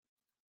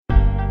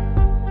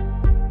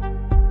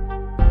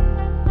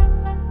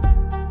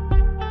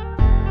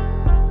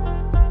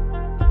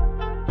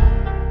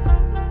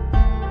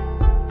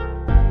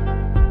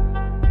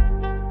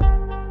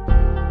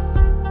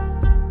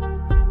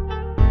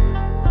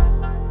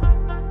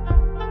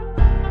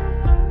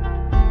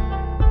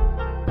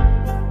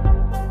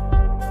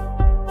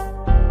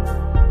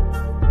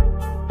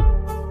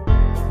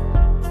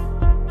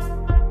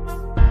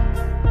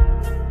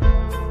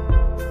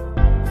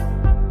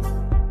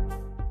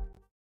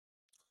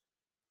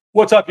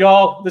What's up,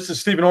 y'all? This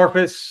is Stephen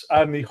Orpis.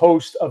 I'm the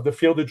host of the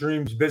Field of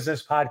Dreams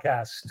Business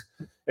Podcast.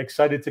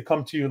 Excited to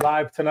come to you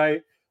live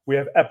tonight. We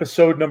have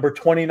episode number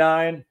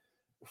 29.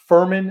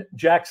 Ferman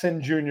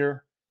Jackson Jr.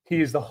 He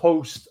is the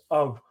host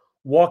of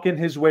Walking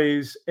His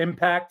Ways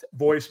Impact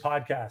Voice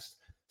Podcast.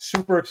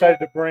 Super excited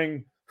to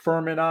bring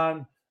Ferman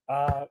on.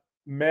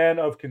 Man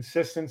of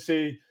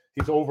consistency.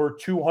 He's over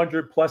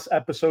 200 plus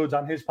episodes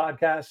on his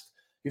podcast.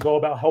 He's all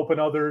about helping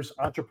others,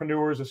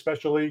 entrepreneurs,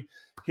 especially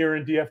here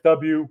in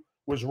DFW.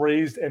 Was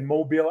raised in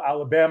Mobile,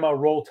 Alabama.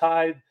 Roll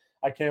Tide.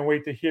 I can't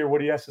wait to hear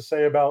what he has to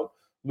say about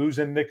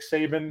losing Nick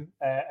Saban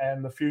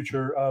and the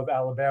future of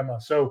Alabama.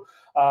 So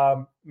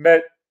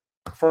met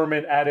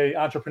Ferman at a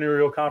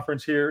entrepreneurial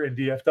conference here in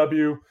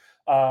DFW.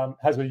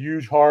 Has a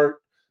huge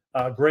heart,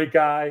 great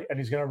guy, and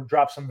he's going to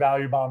drop some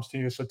value bombs to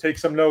you. So take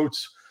some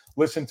notes,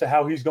 listen to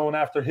how he's going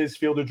after his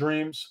field of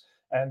dreams,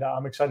 and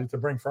I'm excited to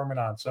bring Ferman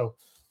on. So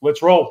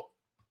let's roll.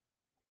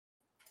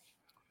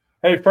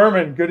 Hey,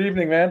 Ferman, good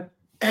evening, man.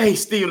 Hey,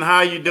 Stephen, how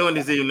are you doing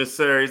this evening,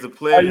 sir? It's a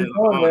pleasure. How you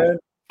doing, man?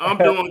 I'm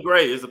doing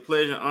great. It's a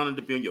pleasure and honor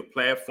to be on your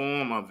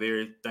platform. I'm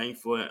very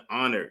thankful and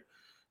honored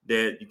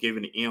that you gave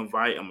me the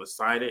invite. I'm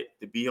excited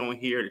to be on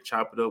here to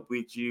chop it up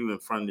with you in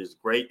front of this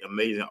great,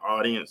 amazing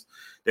audience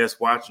that's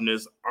watching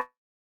this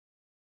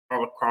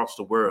all across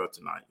the world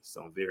tonight.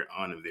 So I'm very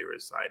honored and very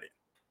excited.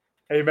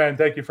 Hey, man,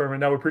 thank you, Ferman.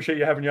 No, we appreciate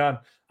you having you on.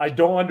 I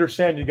don't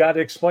understand. You got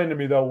to explain to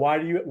me, though, why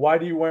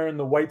do you wearing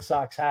the White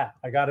Sox hat?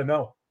 I got to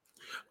know.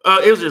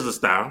 It was just a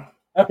style.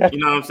 Okay. You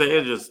know what I'm saying?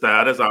 It's just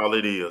style. That's all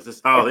it is.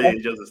 It's all it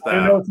is, just a style.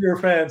 I know if you're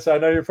a fan, so I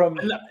know you're from.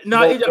 I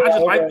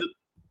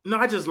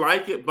just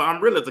like it, but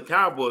I'm really a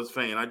Cowboys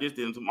fan. I just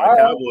didn't put my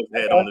Cowboys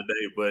hat on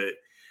today, but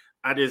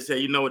I just said,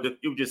 you know what, it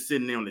was just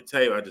sitting there on the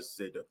table. I just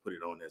said to put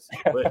it on there.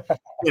 But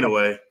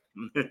anyway.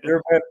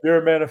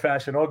 You're a man of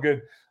fashion. All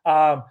good.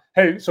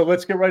 Hey, so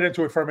let's get right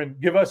into it, Ferman.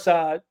 Give us,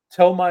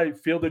 tell my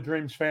Field of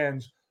Dreams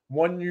fans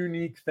one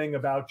unique thing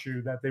about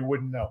you that they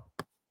wouldn't know.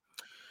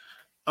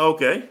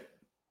 Okay.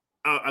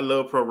 I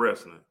love pro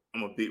wrestling.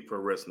 I'm a big pro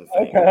wrestling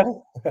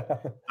fan. Okay.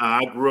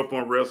 I grew up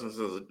on wrestling as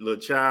a little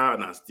child,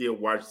 and I still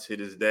watch it to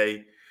this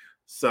day.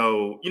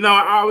 So,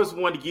 I always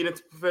wanted to get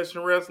into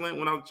professional wrestling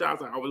when I was a child.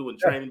 So I always would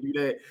train to do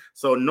that.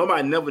 So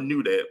nobody never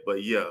knew that.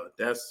 But yeah,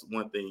 that's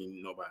one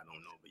thing nobody don't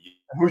know. But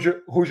yeah.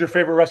 Who's your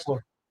favorite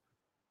wrestler?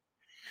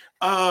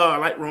 I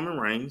like Roman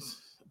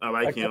Reigns. I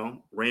like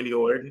him. Randy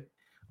Orton.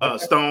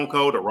 Stone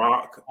Cold, The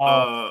Rock.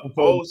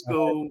 Old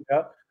school.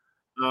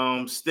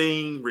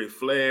 Sting, Ric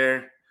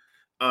Flair.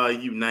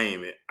 You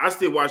name it. I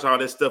still watch all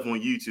that stuff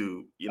on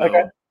YouTube,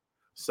 Okay.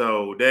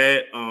 So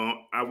that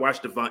I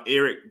watched the Von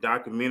Erich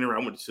documentary. I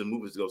went to the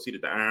movies to go see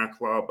the Iron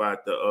Claw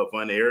about the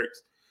Von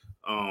Erichs.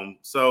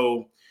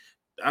 So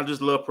I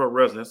just love pro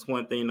wrestling. That's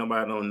one thing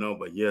nobody don't know.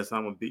 But yes,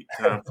 I'm a big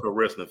time pro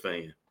wrestling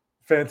fan.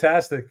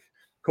 Fantastic.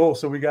 Cool.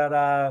 So we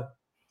got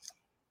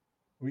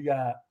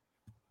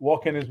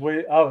Walking His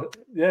Way. Oh,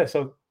 yeah.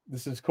 So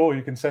this is cool.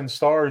 You can send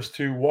stars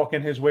to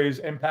Walking His Ways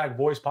Impact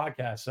Voice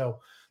Podcast.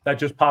 So that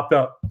just popped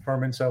up,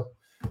 Ferman. So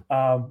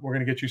we're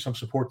going to get you some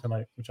support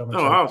tonight, which I'm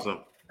excited. Oh, awesome.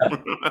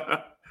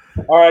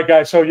 All right,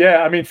 guys. So, yeah,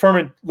 I mean,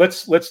 Ferman,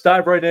 let's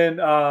dive right in.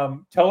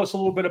 Tell us a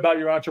little bit about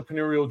your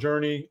entrepreneurial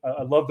journey.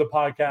 I love the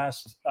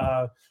podcast.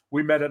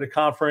 We met at a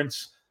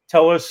conference.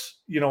 Tell us,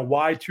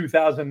 why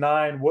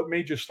 2009? What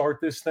made you start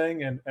this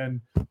thing? And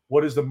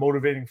what is the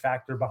motivating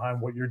factor behind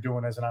what you're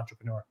doing as an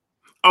entrepreneur?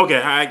 Okay,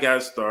 how I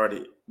got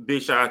started.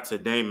 Big shout out to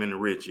Damon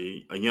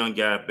Ritchie, a young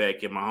guy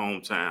back in my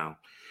hometown.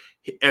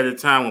 At the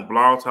time when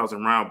Blog Talk was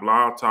around,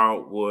 Blog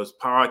Talk was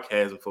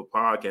podcasting.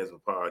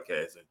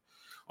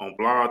 On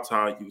Blog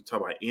Talk, you could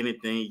talk about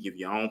anything, you give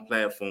your own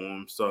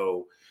platform.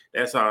 So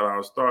that's how it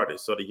all started.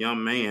 So the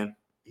young man,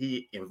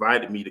 he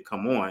invited me to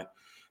come on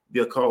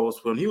because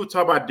when he would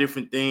talk about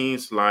different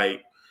things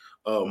like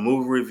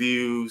movie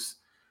reviews,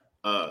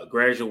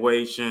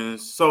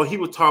 graduations, so he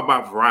would talk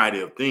about a variety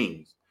of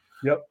things.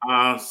 Yep.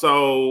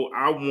 So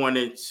I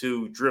wanted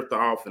to drift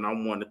off and I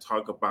wanted to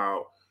talk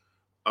about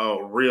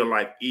real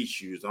life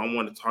issues. I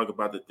want to talk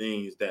about the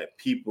things that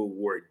people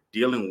were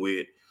dealing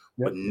with,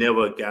 but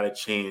never got a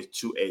chance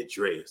to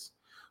address.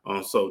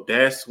 So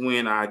that's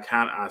when I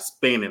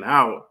spun it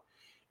out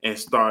and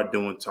started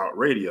doing talk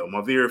radio. My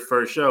very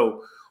first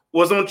show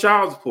was on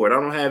child support. I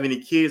don't have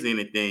any kids or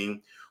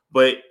anything,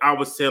 but I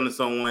was telling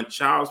someone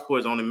child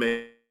support is only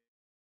made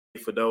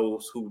for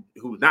those who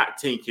not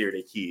taking care of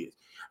their kids.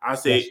 I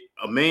said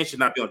a man should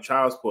not be on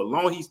child support. As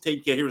long as he's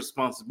taking care of his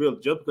responsibility,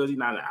 just because he's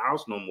not in the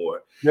house no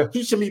more,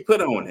 he should be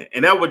put on it.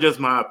 And that was just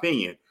my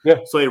opinion. Yeah.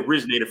 So it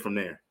originated from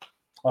there.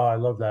 Oh, I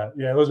love that.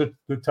 Yeah, those are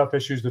the tough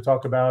issues to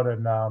talk about,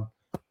 and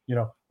it's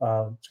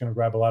going to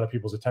grab a lot of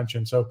people's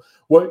attention. So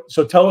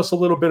tell us a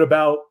little bit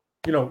about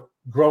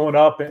growing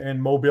up in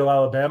Mobile,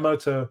 Alabama,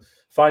 to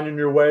finding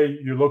your way.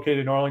 You're located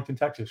in Arlington,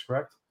 Texas,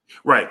 correct?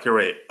 Right,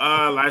 correct.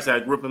 Like I said, I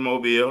grew up in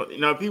Mobile.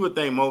 People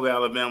think Mobile,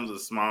 Alabama is a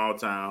small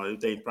town.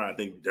 They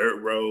probably think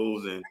dirt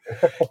roads, and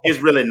it's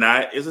really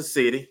not. It's a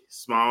city,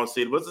 small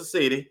city, but it's a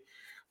city.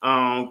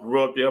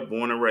 Grew up there,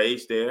 born and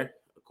raised there,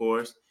 of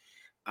course.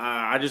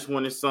 I just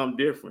wanted something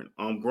different.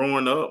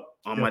 Growing up,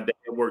 my dad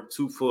worked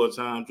 2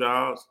 full-time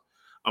jobs.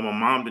 My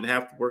mom didn't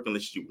have to work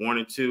unless she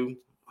wanted to.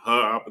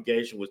 Her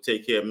obligation was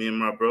take care of me and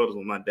my brothers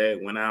when my dad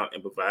went out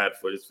and provide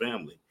for his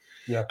family.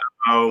 Yeah.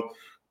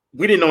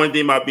 We didn't know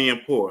anything about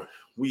being poor.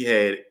 We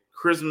had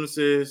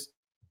Christmases,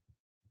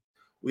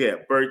 we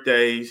had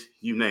birthdays,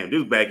 you name it. This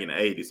was back in the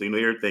 80s. So,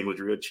 everything was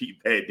real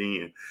cheap back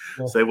then.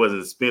 Yeah. So it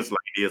wasn't expensive like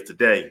it is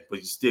today, but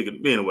you still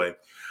could, anyway.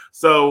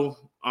 So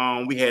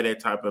we had that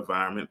type of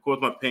environment. Of course,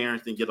 my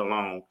parents didn't get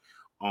along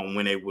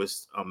when they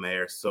was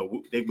married.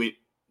 So they went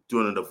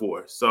doing a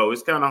divorce. So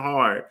it's kind of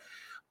hard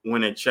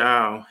when a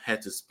child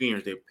had to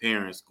experience their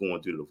parents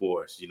going through the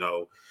divorce,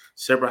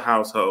 separate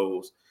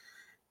households,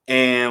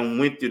 and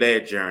went through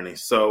that journey.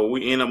 So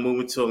we ended up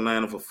moving to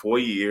Atlanta for 4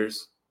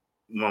 years.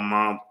 My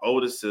mom's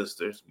older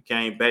sisters. We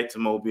came back to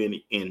Mobile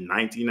in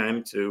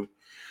 1992.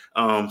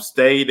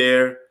 Stayed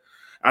there.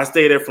 I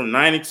stayed there from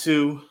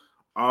 92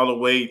 all the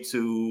way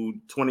to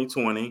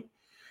 2020.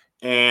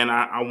 And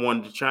I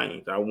wanted to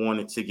change. I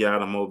wanted to get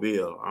out of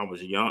Mobile. I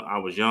was young. I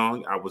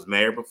was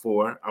married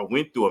before. I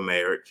went through a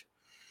marriage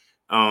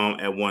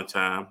at one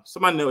time.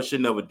 Somebody should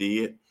never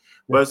did.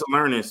 But it's a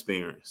learning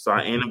experience. So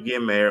I ended up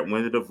getting married,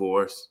 went to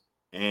divorce,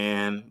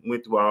 and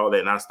went through all that.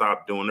 And I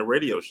stopped doing the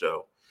radio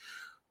show.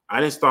 I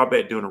didn't start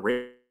back doing a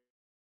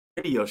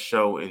radio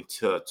show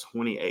until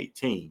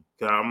 2018.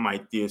 Because I'm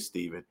like this,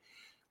 Stephen.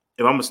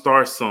 If I'm going to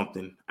start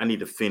something, I need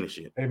to finish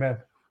it. Amen.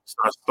 So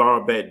I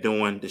started back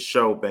doing the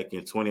show back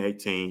in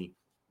 2018,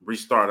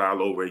 restart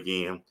all over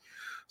again.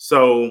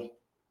 So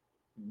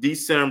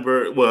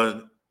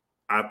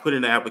I put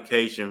in the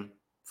application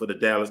for the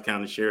Dallas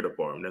County Sheriff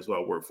Department. That's what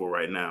I work for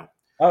right now.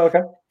 Oh,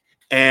 okay.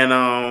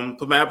 And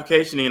put my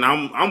application in.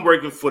 I'm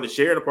working for the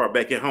Sheriff Department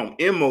back at home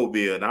in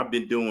Mobile, and I've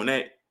been doing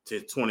that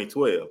since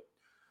 2012.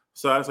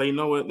 So I said, you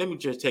know what? Let me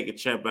just take a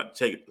chance,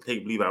 take a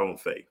believe out on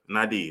faith, and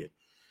I did.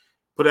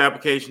 Put the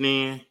application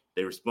in.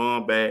 They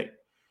respond back,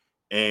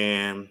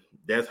 and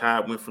that's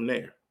how it went from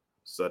there.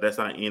 So that's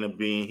how I ended up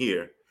being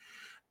here.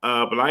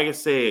 But like I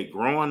said,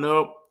 growing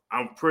up,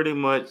 I'm pretty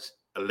much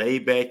a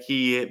laid back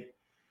kid.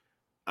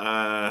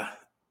 I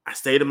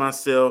stay to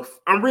myself.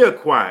 I'm real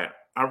quiet.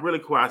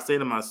 I stay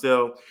to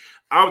myself.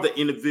 I was the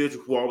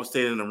individual who always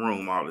stayed in the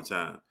room all the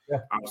time. Yeah.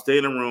 I would stay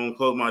in the room,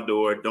 close my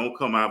door, don't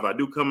come out. If I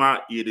do come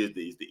out, it is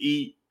to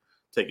eat,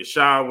 take a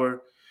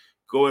shower,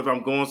 go if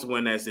I'm going somewhere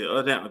and that's it.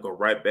 Other than that, I go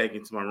right back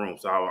into my room.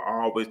 So I was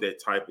always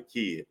that type of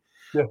kid.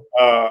 Yeah.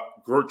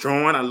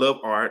 Drawing, I love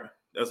art.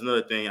 That's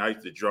another thing. I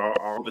used to draw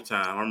all the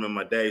time. I remember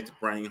my dad used to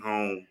bring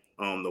home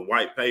the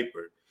white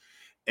paper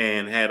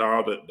and had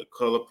all the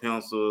color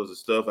pencils and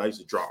stuff. I used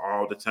to draw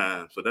all the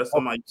time. So that's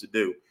something I used to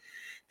do.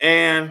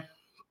 And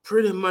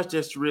pretty much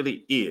that's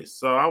really it.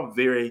 So I was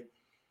very,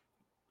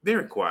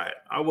 very quiet.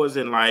 I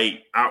wasn't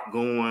like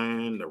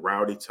outgoing, the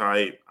rowdy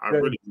type. I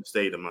really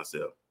stayed to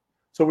myself.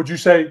 So would you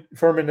say,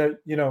 Ferman,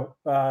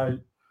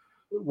 that,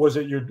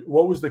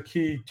 what was the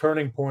key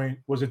turning point?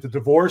 Was it the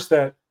divorce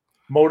that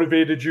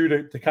motivated you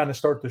to kind of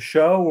start the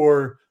show,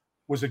 or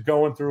was it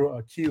going through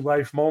a key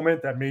life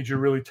moment that made you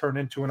really turn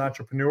into an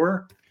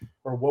entrepreneur?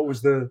 Or what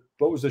was the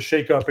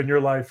shakeup in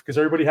your life? Because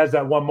everybody has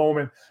that one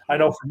moment. I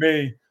know for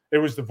me, it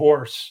was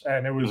divorce,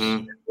 and it was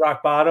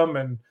rock bottom,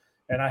 and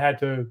I had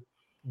to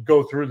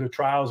go through the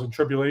trials and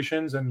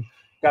tribulations, and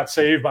got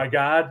saved by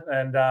God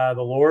and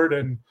the Lord,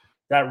 and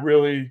that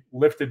really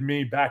lifted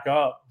me back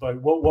up.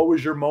 But what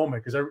was your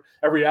moment? Because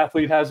every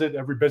athlete has it,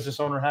 every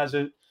business owner has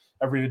it,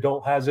 every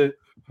adult has it.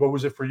 What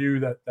was it for you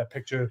that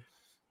picture,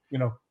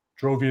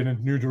 drove you in a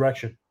new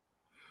direction?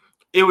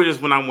 It was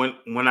just when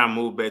I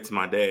moved back to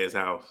my dad's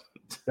house.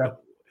 Yeah.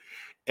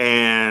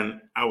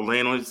 And I was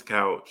laying on his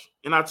couch,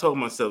 and I told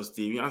myself,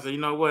 Stevie, I said, you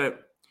know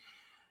what?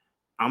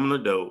 I'm an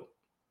adult.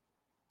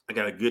 I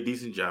got a good,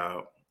 decent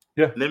job.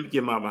 Yeah. Let me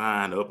get my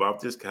behind up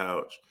off this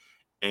couch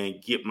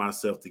and get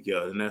myself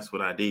together. And that's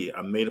what I did.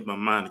 I made up my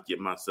mind to get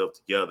myself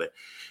together.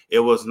 It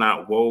was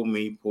not woe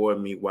me, poor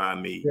me, why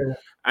me. Yeah.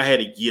 I had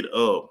to get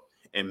up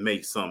and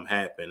make something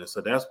happen. And so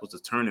that's what's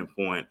the turning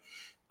point.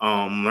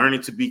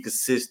 Learning to be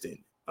consistent,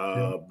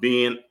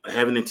 having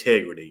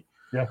integrity,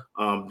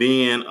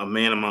 being a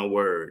man of my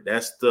word.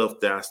 That's stuff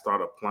that I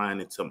started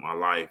applying into my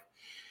life.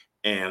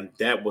 And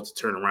that was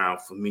the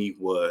turnaround for me,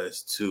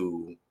 was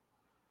to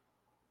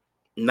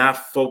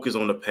not focus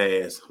on the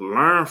past,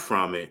 learn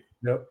from it,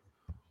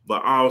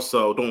 but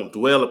also don't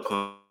dwell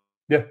upon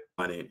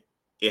it.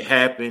 It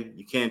happened.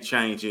 You can't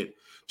change it.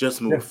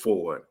 Just move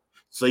forward.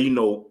 So,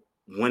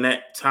 when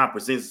that time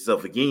presents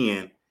itself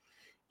again,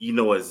 you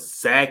know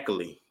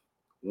exactly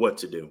what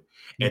to do,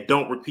 and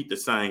don't repeat the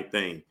same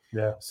thing.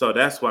 Yeah. So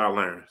that's what I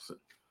learned.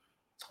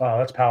 Wow,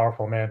 that's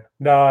powerful, man.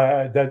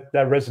 No, that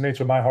resonates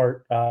with my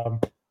heart.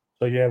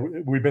 So yeah,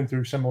 we've been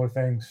through similar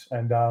things,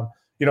 and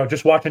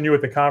just watching you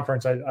at the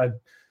conference,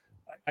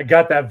 I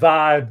got that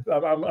vibe.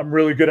 I'm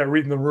really good at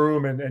reading the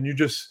room, and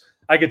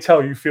I could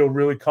tell you feel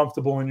really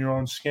comfortable in your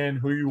own skin,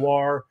 who you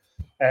are,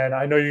 and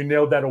I know you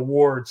nailed that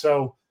award.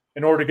 So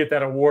in order to get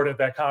that award at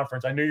that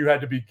conference, I knew you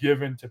had to be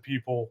given to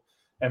people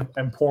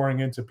and pouring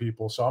into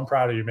people. So I'm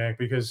proud of you, man,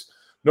 because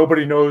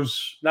nobody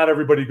knows, not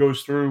everybody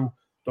goes through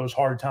those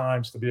hard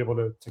times to be able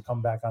to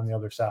come back on the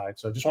other side.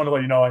 So I just want to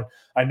let you know,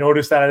 I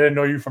noticed that I didn't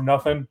know you from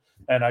nothing,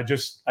 and I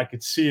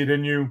could see it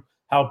in you,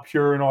 how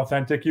pure and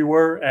authentic you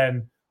were.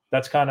 And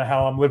that's kind of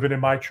how I'm living in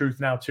my truth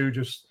now too,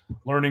 just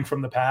learning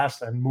from the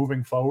past and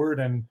moving forward,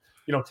 and,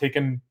 you know,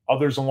 taking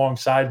others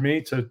alongside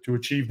me to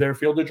achieve their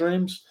field of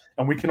dreams,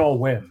 and we can all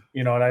win,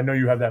 you know, and I know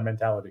you have that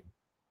mentality.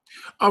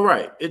 All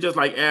right. It's just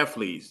like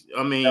athletes.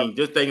 I mean,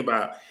 just think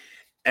about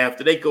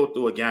after they go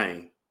through a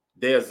game,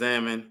 they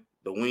examine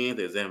the wins,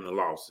 they examine the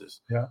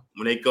losses. Yeah.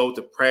 When they go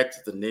to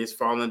practice the next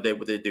following day,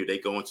 what they do, they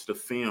go into the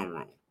film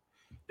room.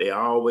 They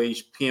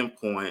always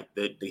pinpoint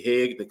the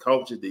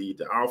coaches,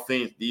 the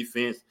offense,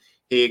 defense,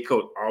 head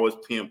coach always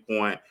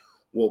pinpoint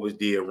what was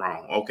did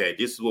wrong. Okay,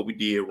 this is what we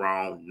did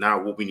wrong.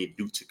 Now what we need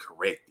to do to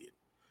correct it.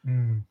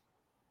 Mm.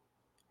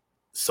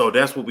 So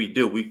that's what we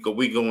do. We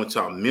go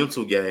into our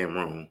mental game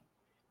room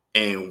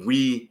and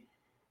we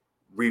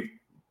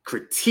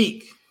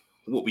critique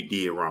what we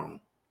did wrong.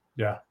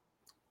 Yeah.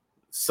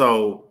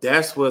 So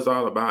that's what it's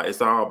all about.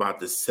 It's all about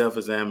the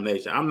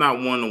self-examination. I'm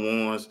not one of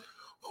the ones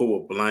who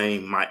will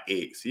blame my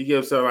ex. You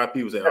get a lot of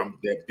people say, I'm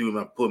that dude,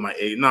 I put my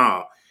ex.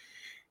 No.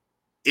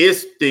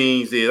 It's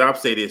things is, I'll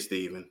say this,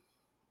 Stephen.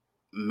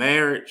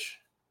 Marriage,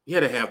 you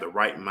have to have the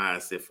right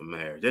mindset for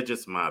marriage. That's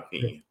just my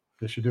opinion.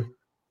 Yes, you do.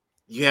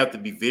 You have to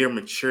be very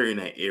mature in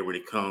that area when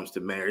it comes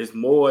to marriage. It's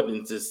more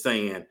than just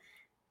saying,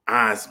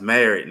 I'm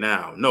married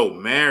now. No,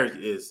 marriage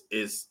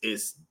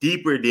is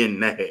deeper than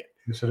that.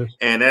 Yes, it is.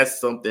 And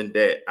that's something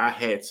that I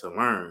had to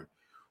learn.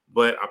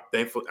 But I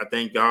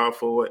thank God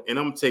for it. And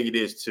I'm gonna tell you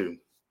this too.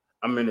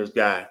 I mean, this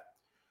guy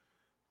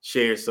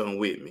shared something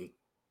with me,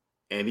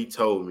 and he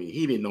told me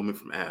he didn't know me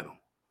from Adam.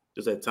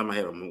 Just at the time I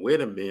had a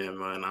wedding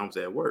band, and I was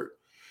at work.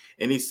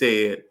 And he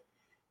said,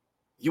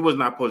 you was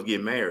not supposed to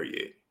get married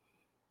yet.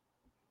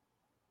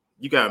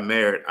 You got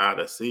married out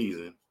of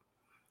season.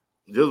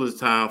 This was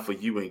time for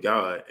you and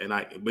God.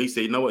 But he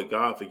said, you know what?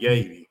 God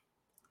forgave you.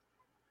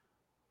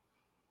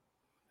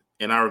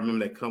 And I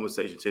remember that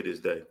conversation to this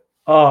day.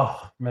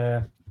 Oh,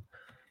 man.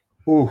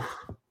 Ooh.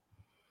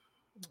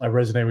 I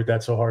resonate with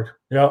that so hard.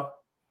 Yeah.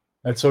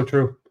 That's so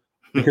true.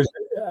 Because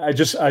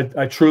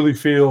I truly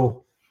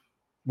feel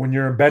when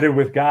you're embedded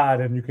with God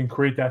and you can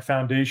create that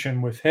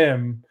foundation with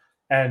him,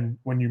 and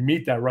when you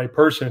meet that right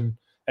person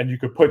and you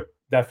could put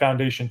that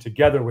foundation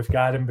together with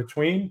God in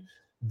between,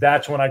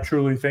 that's when I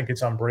truly think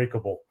it's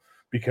unbreakable.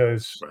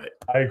 Because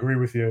I agree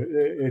with you.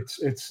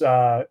 It's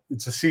a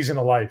season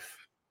of life.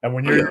 And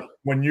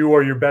when you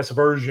are your best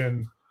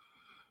version,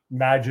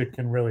 magic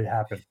can really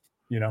happen,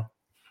 you know.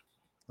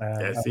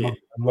 I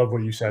love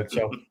what you said.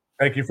 So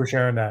thank you for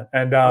sharing that.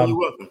 And you're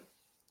welcome.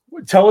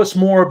 Tell us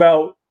more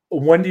about,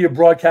 when do you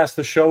broadcast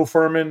the show,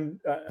 Ferman?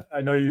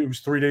 I know it was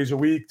 3 days a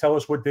week. Tell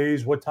us what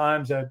days, what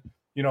times that,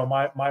 you know,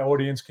 my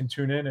audience can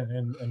tune in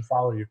and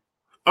follow you.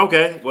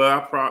 Okay,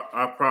 well,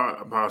 I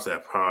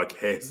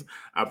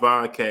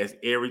broadcast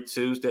every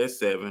Tuesday at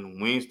 7,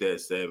 Wednesday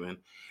at 7,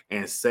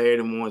 and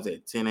Saturday mornings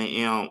at 10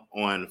 a.m.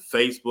 on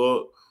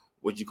Facebook,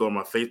 which you go to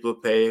my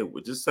Facebook page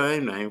with the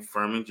same name,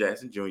 Ferman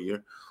Jackson Jr.,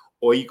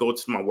 or you go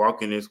to my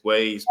Walking This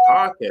Ways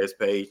podcast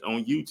page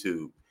on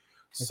YouTube.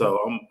 Okay. So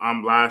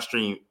I'm live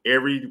stream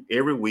every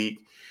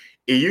week.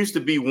 It used to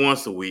be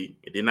once a week,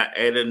 and then I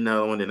added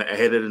another one, then I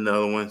added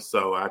another one.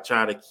 So I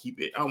try to keep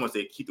it, I almost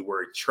say keep the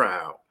word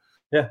trial.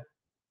 Yeah.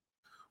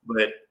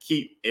 But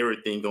keep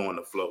everything going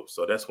to flow.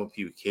 So that's when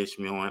people catch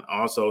me on.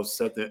 Also,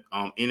 certain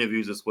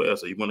interviews as well.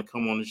 So you want to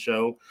come on the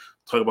show,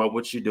 talk about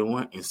what you're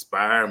doing,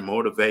 inspire,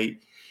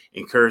 motivate,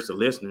 encourage the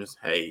listeners.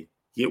 Hey,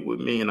 get with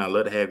me, and I'd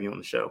love to have you on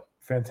the show.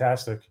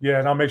 Fantastic. Yeah,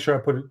 and I'll make sure I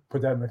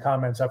put that in the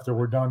comments after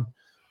we're done,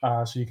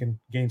 so you can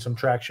gain some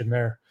traction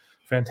there.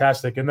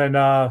 Fantastic. And then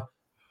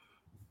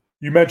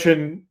you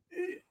mentioned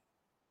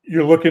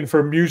you're looking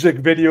for music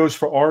videos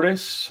for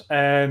artists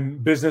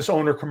and business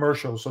owner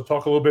commercials. So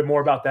talk a little bit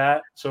more about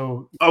that.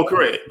 So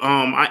correct.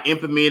 I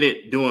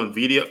implemented doing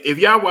video. If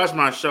y'all watch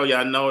my show,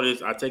 y'all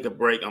notice I take a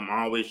break. I'm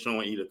always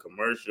showing either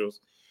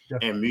commercials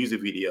and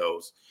music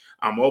videos.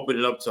 I'm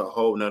opening up to a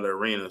whole nother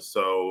arena.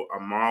 So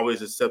I'm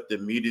always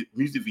accepting music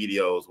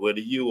videos, whether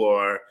you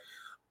are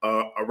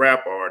a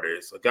rap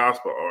artist, a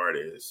gospel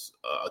artist,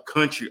 a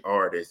country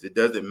artist, it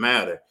doesn't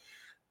matter.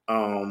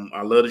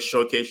 I love to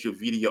showcase your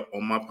video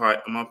on my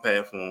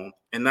platform.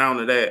 And not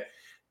only that,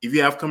 if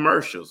you have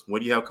commercials,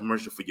 whether you have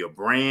commercial for your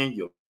brand,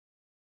 your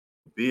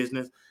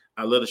business,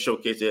 I love to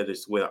showcase that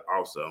as well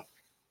also.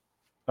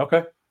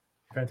 Okay.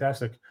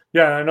 Fantastic.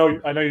 Yeah, I know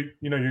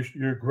you know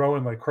you're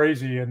growing like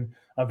crazy, and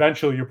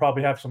eventually you'll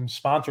probably have some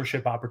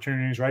sponsorship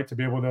opportunities, right? To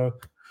be able to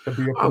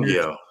be a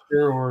sponsor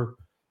or,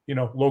 you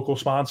know, local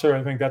sponsor.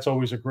 I think that's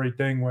always a great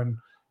thing when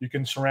you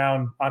can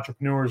surround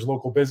entrepreneurs,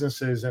 local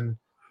businesses, and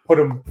put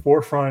them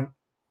forefront,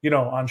 you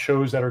know, on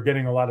shows that are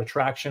getting a lot of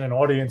traction and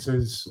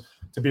audiences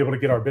to be able to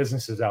get our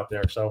businesses out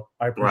there. So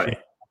I appreciate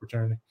the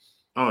opportunity.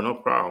 Oh, no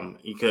problem.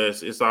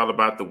 Because it's all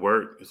about the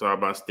work. It's all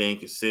about staying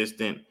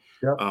consistent,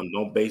 Yep.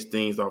 Don't base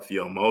things off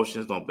your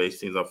emotions. Don't base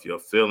things off your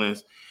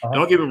feelings. Uh-huh.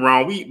 Don't get me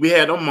wrong. We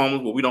had them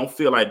moments where we don't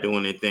feel like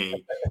doing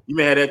anything. You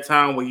may have that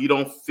time where you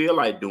don't feel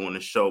like doing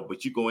the show,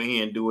 but you go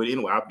ahead and do it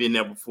anyway. I've been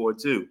there before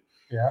too.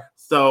 Yeah.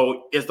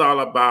 So it's all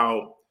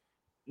about.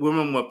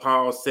 Remember when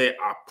Paul said,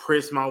 "I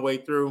press my way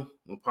through."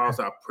 When Paul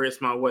said, "I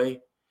press my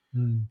way,"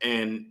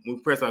 and we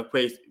press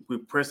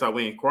our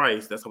way in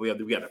Christ. That's how we have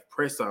to. We got to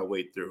press our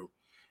way through,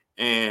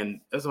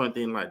 and that's the only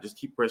thing. Like, just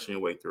keep pressing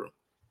your way through.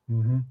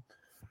 Mm-hmm.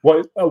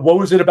 What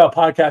was it about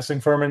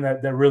podcasting, Ferman,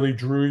 that really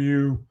drew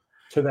you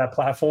to that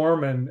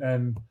platform,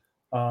 and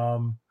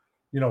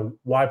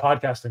why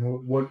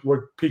podcasting?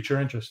 What piqued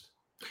your interest?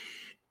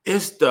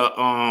 It's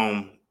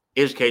the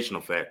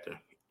educational factor.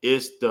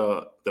 It's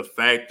the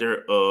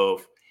factor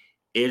of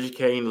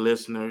educating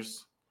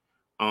listeners,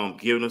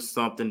 giving us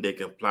something they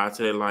can apply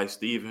to their life,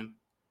 Stephen,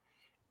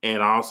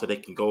 and also they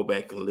can go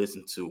back and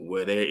listen to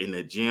where they're in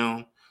the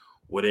gym,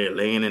 where they're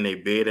laying in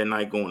their bed at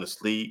night going to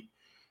sleep.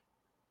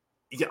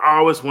 You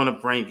always want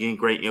to bring in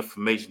great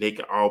information they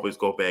can always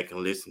go back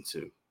and listen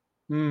to.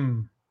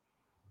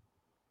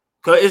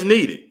 Because it's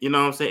needed. You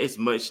know what I'm saying? It's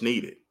much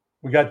needed.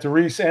 We got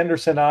Doris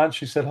Anderson on.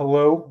 She said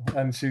hello,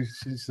 and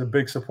she's a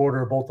big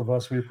supporter of both of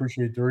us. We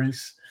appreciate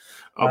Doris.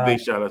 Big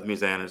shout out to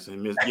Miss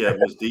Anderson. Miss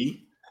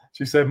D.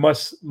 She said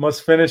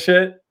must finish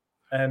it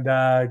and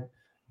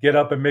get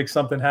up and make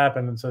something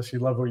happen. And so she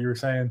loved what you were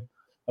saying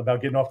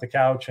about getting off the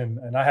couch.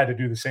 And I had to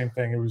do the same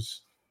thing. It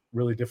was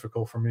really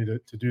difficult for me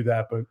to do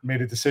that, but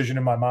made a decision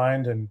in my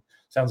mind, and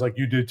sounds like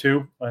you did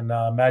too. And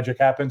magic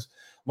happens.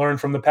 Learn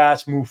from the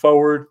past, move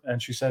forward.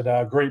 And she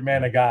said, great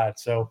man of God.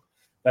 So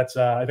that's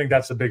I think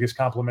that's the biggest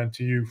compliment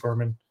to you,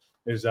 Ferman,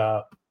 is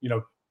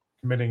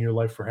committing your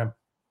life for him.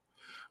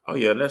 Oh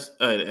yeah, that's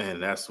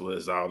what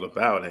it's all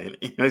about.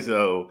 And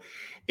so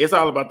it's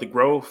all about the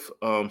growth,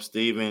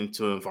 Stephen,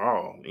 to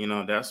evolve.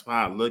 That's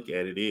why I look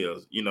at it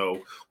is,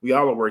 we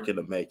all are working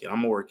to make it.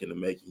 I'm working to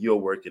make it. You're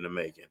working to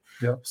make it.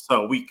 Yeah.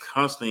 So we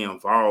constantly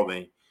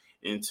evolving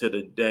into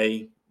the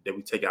day that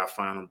we take our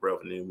final breath,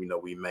 and then we know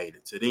we made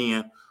it. To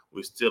then,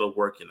 we're still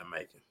working to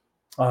make it.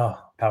 Oh,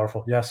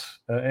 powerful. Yes.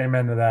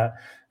 Amen to that.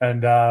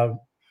 And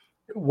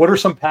what are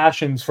some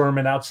passions,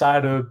 Ferman,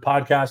 outside of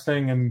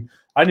podcasting? And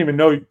I didn't even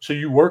know. So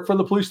you work for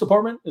the police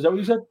department? Is that what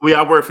you said?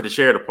 I work for the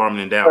sheriff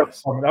department in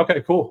Dallas.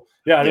 Okay, cool.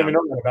 Yeah, I didn't even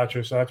know that about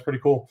you. So that's pretty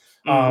cool.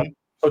 Mm-hmm.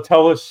 So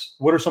tell us,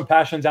 what are some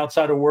passions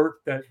outside of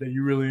work that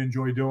you really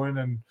enjoy doing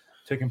and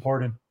taking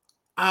part in?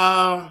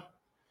 I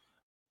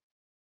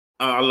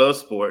love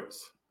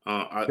sports.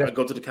 I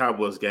go to the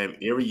Cowboys game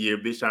every year.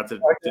 Big shout out to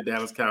the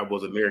Dallas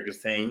Cowboys, America's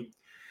team.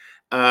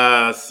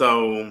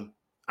 So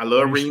I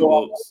love reading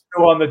books.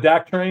 Still on the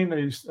Dak train? Are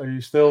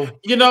you still?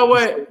 You know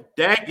what?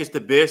 Dak is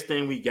the best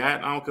thing we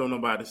got. I don't care what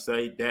nobody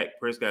say. Dak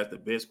Prescott's the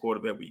best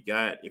quarterback we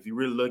got. If you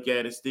really look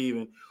at it,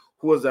 Stephen,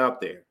 who is out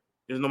there?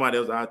 There's nobody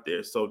else out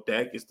there. So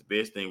Dak is the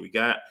best thing we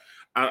got.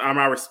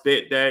 I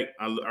respect Dak.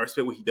 I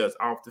respect what he does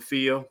off the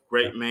field.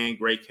 Great man,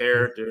 great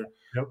character.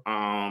 Yep.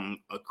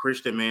 A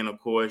Christian man, of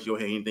course. You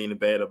don't hear anything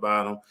bad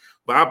about him.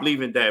 But I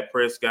believe in Dak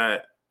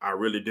Prescott. I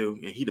really do.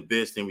 And he the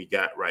best thing we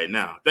got right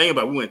now. Think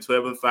about it, we went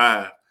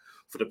 12-5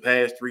 for the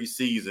past 3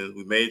 seasons.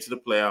 We made it to the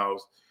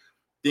playoffs.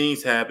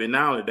 Things happened.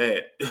 Not only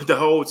that, the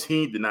whole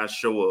team did not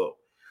show up.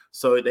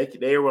 So they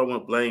everyone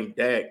want to blame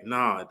Dak.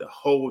 Nah, the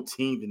whole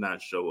team did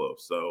not show up.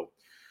 So,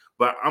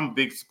 but I'm a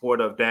big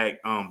supporter of Dak.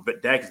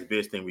 But Dak is the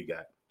best thing we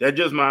got. That's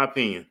just my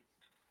opinion.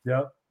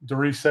 Yeah.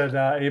 Doris said,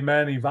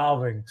 amen,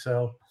 evolving.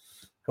 So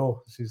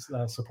cool. She's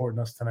supporting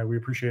us tonight. We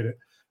appreciate it.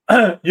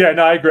 Yeah,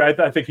 no, I agree.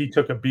 I think he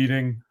took a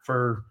beating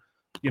for,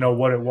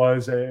 what it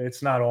was.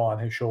 It's not all on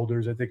his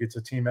shoulders. I think it's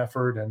a team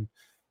effort. And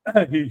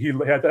I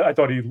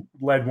thought he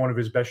led one of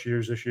his best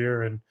years this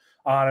year, and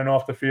on and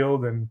off the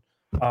field. And,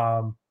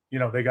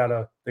 they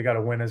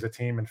gotta win as a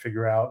team and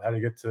figure out how to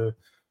get to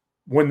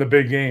win the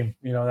big game.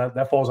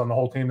 That falls on the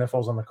whole team. That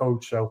falls on the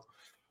coach. So,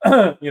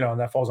 and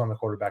that falls on the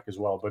quarterback as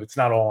well, but it's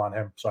not all on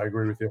him. So I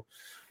agree with you.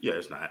 Yeah,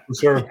 it's not.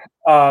 Sure.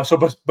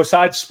 So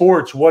besides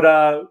sports,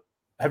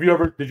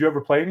 did you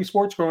ever play any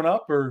sports growing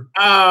up, or?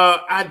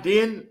 I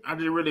didn't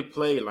really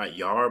play like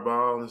yard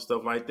ball and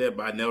stuff like that,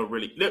 but I never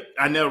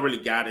really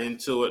got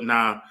into it.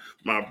 Now,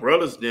 my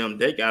brothers,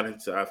 they got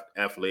into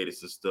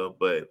athletics and stuff,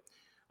 but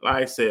like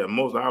I said,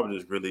 most I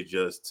was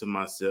just to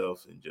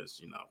myself and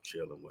just,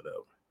 chilling,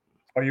 whatever.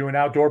 Are you an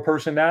outdoor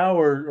person now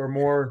or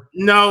more?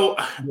 No,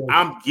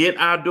 I'm getting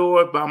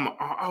outdoor, but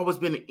I've always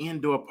been an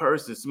indoor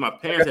person. So my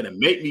parents had to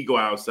make me go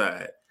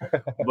outside,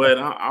 but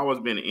I've always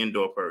been an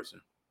indoor person.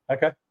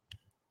 Okay,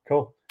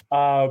 cool.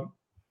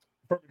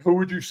 Who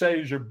would you say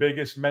is your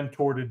biggest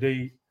mentor to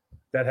date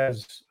that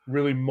has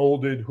really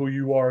molded who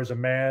you are as a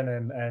man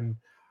and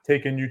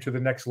taken you to the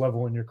next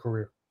level in your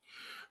career?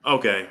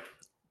 Okay,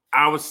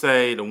 I would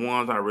say the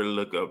ones I really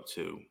look up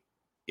to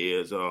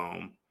is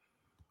I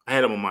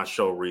had them on my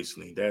show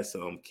recently. That's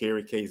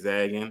Kerry K.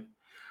 Zagan,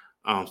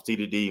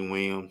 Stevie D.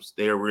 Williams.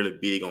 They're really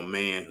big on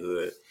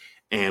manhood,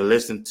 and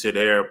listen to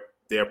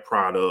their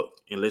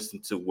product and listen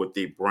to what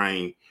they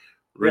bring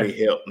really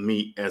helped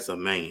me as a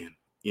man.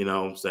 You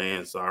know what I'm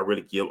saying? So I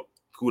really give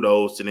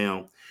kudos to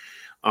them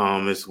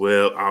as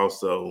well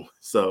also.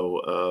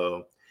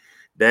 So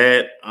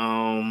that's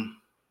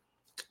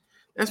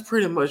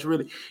pretty much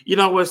really, you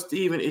know what,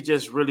 Stephen, it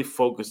just really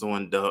focused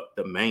on the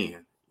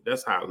man.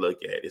 That's how I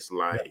look at it. It's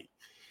like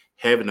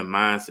having the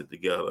mindset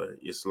together.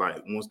 It's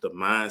like once the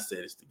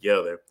mindset is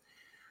together,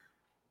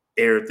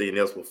 everything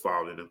else will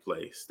fall into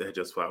place. That's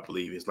just what I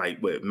believe. It's like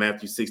what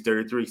Matthew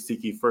 6:33,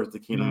 seek ye first the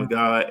kingdom of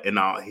God and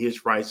all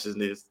his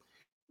righteousness.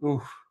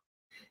 Oof.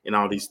 And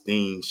all these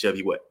things shall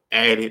be what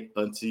added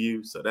unto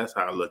you. So that's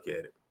how I look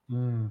at it.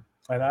 And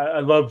I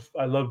love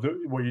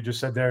what you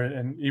just said there,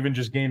 and even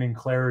just gaining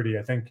clarity.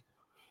 I think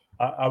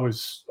I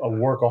was a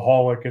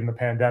workaholic in the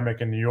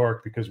pandemic in New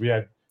York because we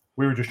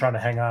were just trying to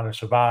hang on and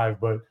survive.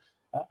 But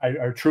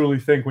I truly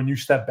think when you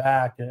step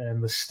back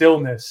and the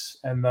stillness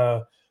and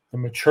the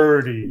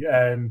maturity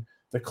and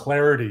the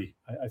clarity,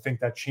 I think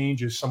that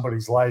changes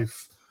somebody's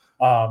life.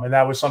 And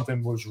that was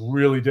something that was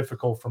really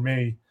difficult for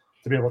me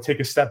to be able to take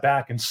a step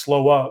back and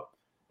slow up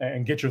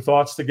and get your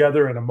thoughts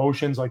together and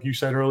emotions, like you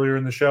said earlier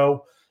in the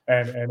show.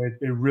 And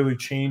it really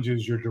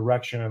changes your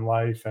direction in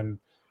life. And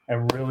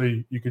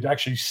really you could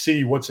actually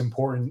see what's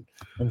important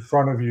in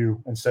front of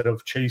you instead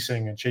of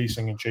chasing and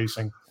chasing and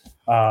chasing.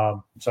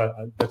 So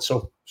that's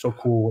so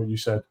cool what you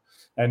said.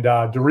 And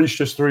Doris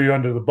just threw you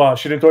under the bus.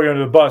 She didn't throw you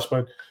under the bus,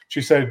 but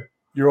she said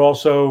you're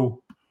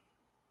also,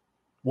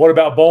 what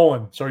about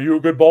bowling? So are you a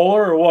good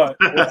bowler or what?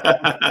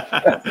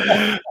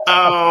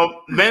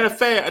 Matter of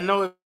fact, I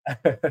know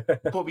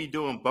we'll be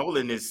doing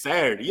bowling this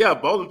Saturday. Yeah,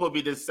 bowling will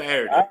be this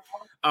Saturday.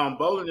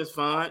 Bowling is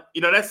fun.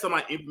 You know, that's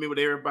something I implement with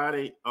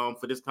everybody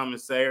for this coming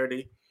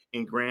Saturday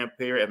in Grand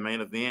Prairie at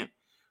main event.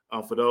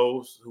 For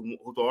those who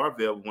are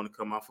available, want to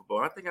come out for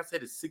bowl. I think I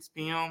said it's 6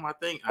 p.m. I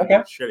think. Okay.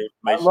 I'm sure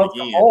I love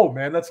to bowl,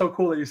 man. That's so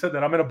cool that you said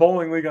that. I'm in a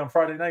bowling league on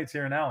Friday nights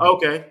here in Allen.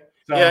 Okay.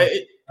 So yeah,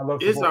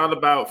 it's all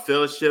about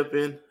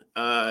fellowshipping,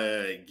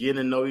 getting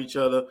to know each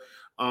other.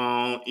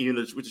 Even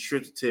with the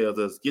scripture tells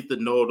us, get to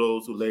know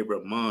those who labor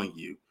among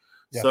you.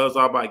 Yeah. So it's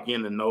all about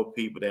getting to know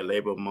people that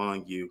labor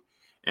among you,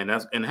 and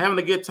having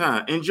a good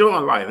time,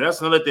 enjoying life. And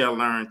that's another thing I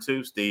learned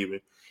too, Stephen,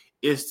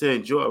 is to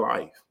enjoy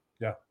life.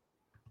 Yeah.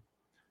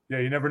 Yeah,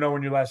 you never know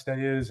when your last day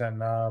is,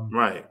 and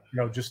right. You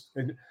know, just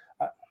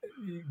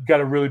you got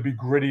to really be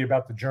gritty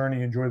about the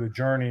journey, enjoy the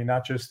journey,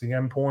 not just the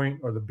end point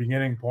or the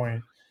beginning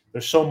point.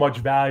 There's so much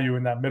value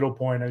in that middle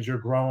point as you're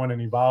growing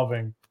and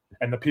evolving,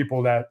 and the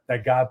people that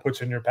God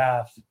puts in your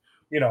path,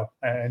 you know,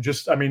 and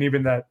just, I mean,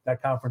 even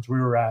that conference we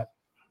were at,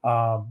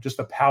 just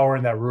the power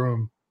in that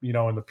room, you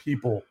know, and the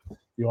people,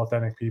 the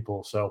authentic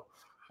people. So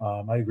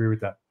I agree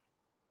with that.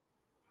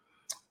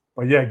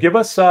 But yeah, give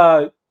us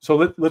so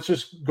let's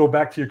just go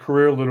back to your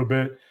career a little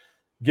bit.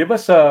 Give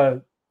us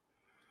what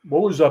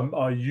was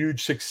a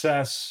huge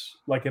success,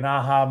 like an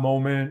aha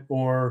moment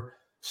or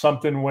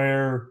something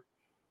where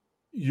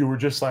you were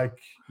just like,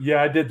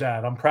 yeah, I did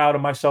that. I'm proud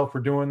of myself for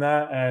doing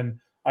that. And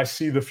I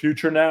see the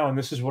future now, and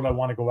this is what I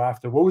want to go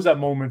after. What was that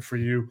moment for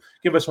you?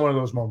 Give us one of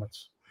those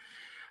moments.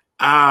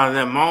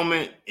 That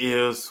moment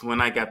is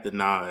when I got the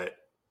nod.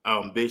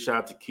 Big shout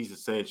out to Keisha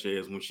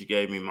Sanchez when she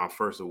gave me my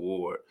first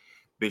award.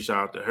 Big shout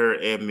out to her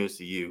and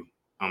Mr. U.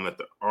 I'm at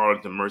the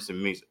Arlington Mercy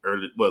Mix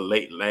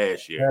late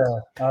last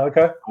year. Yeah.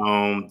 Okay.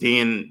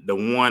 Then the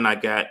one I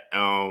got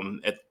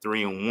at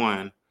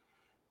 3-1,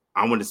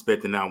 I wasn't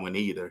expecting that one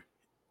either.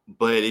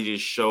 But it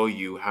just show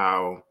you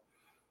how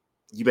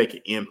you make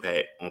an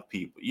impact on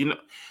people. You know,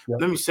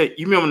 Let me say,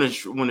 you remember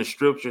when the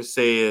scripture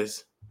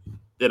says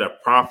that a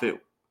prophet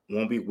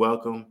won't be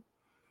welcome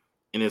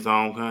in his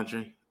own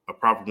country? A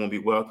prophet won't be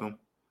welcome.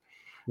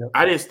 Yep.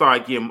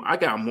 I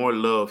got more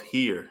love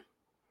here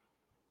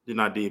than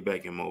I did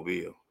back in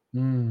Mobile.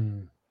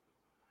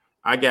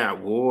 I got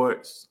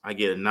awards. I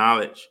get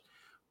knowledge.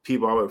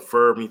 People always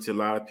refer me to a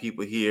lot of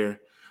people here.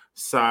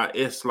 So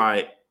it's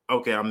like,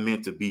 okay, I'm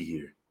meant to be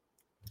here.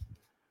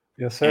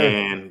 Yes, sir.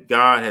 And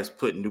God has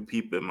put new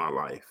people in my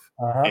life.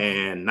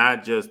 And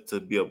not just to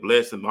be a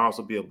blessing, but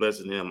also be a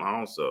blessing to them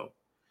also.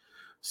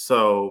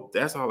 So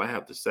that's all I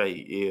have to say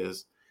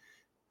is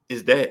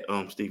that,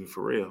 Stephen,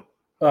 for real.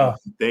 I'm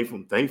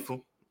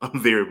thankful.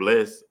 I'm very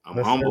blessed. I'm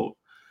humbled.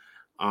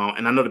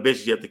 And I know the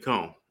best is yet to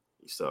come.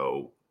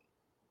 So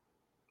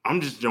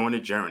I'm just enjoying the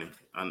journey.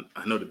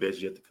 I know the best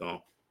is yet to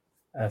come.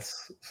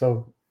 That's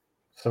so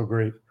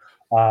great.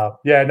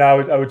 Yeah, no,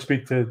 I would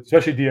speak to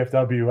especially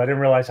DFW. I didn't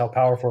realize how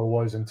powerful it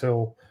was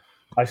until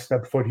I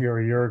stepped foot here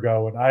a year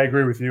ago. And I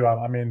agree with you.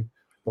 I mean,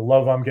 the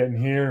love I'm getting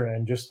here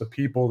and just the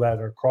people that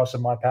are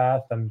crossing my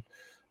path, and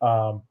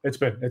it's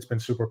been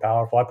super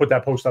powerful. I put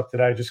that post up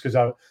today just because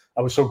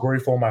I was so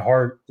grateful in my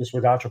heart just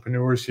with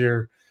entrepreneurs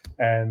here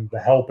and the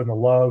help and the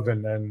love,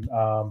 and then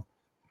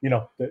you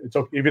know, it's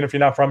okay, even if you're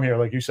not from here,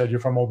 like you said, you're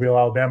from Mobile,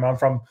 Alabama. I'm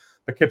from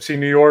Poughkeepsie,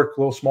 New York,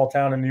 a little small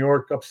town in New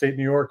York, upstate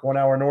New York, 1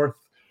 hour north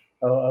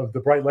of the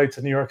bright lights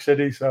of New York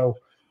City. So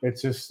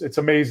it's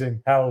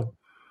amazing how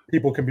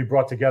people can be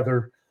brought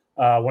together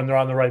when they're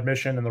on the right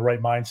mission and the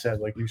right mindset,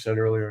 like you said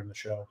earlier in the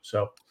show.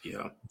 So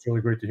yeah, it's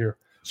really great to hear.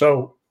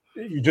 So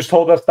you just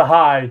told us the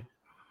high.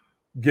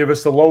 Give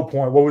us the low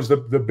point. What was the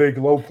big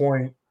low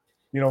point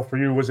for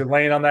you, was it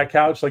laying on that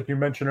couch like you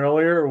mentioned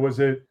earlier, or was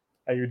it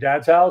at your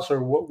dad's house,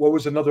 or what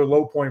was another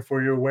low point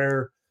for you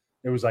where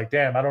it was like,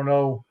 damn, I don't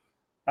know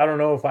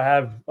if I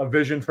have a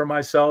vision for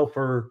myself,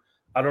 or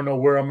I don't know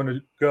where I'm going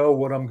to go,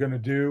 what I'm going to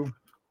do.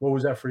 What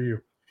was that for you?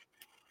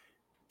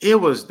 It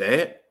was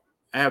that.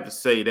 I have to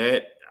say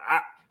that.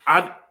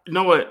 I you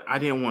know what? I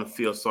didn't want to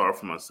feel sorry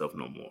for myself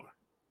no more.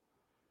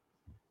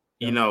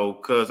 Yeah.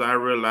 Because I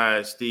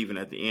realized, Stephen,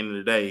 at the end of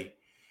the day,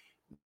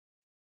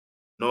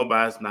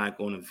 nobody's not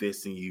going to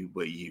invest in you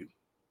but you.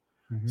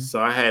 Mm-hmm. So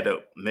I had to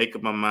make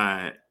up my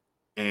mind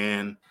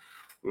and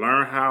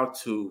learn how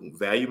to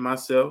value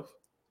myself,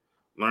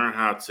 learn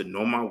how to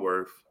know my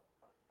worth,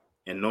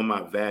 and know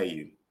my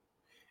value.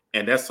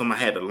 And that's something I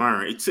had to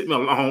learn. It took me a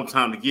long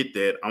time to get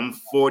that. I'm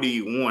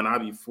 41. I'll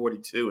be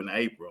 42 in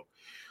April.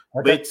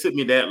 But Okay. it took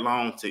me that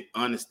long to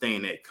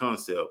understand that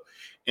concept.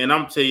 And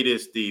I'm tell you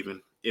this, Stephen,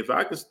 if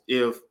I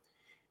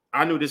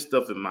knew this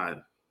stuff in my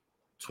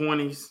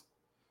 20s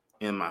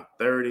and my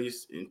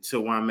 30s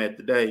until where I'm at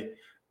today,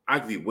 I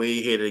could be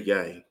way ahead of the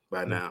game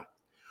by Yeah. now.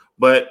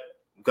 But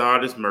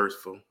God is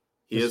merciful.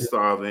 He Yes, is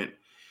sovereign.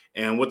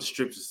 And what the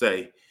scriptures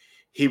say,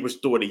 he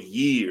restored the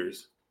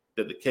years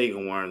that the canker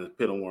worms and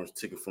pillar worms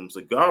took it from. So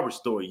God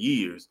restored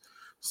years.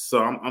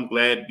 So I'm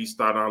glad to be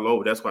starting all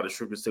over. That's why the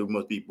scriptures say we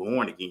must be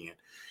born again.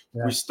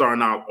 We're yeah.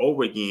 starting out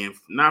over again,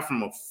 not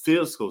from a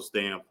physical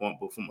standpoint,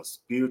 but from a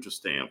spiritual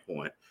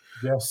standpoint.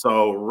 Yeah.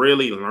 So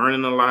really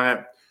learning a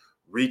lot,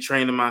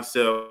 retraining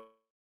myself,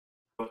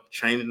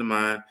 training the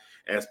mind.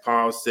 As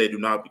Paul said, do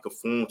not be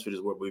conformed to this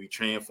world, but be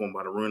transformed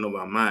by the renewing of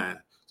our mind.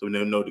 So we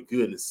never know the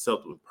good and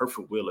acceptable and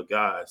perfect will of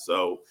God.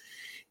 So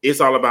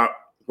it's all about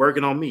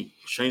working on me,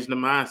 changing the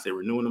mindset,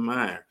 renewing the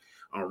mind,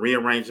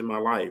 rearranging my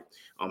life,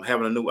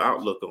 having a new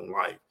outlook on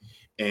life,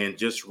 and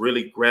just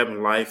really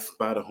grabbing life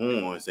by the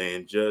horns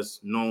and just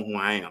knowing who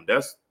I am.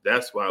 That's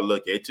why I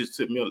look at it. Just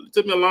took me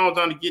a long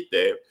time to get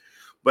there,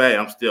 but hey,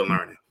 I'm still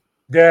learning.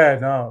 Yeah,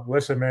 no,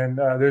 listen, man,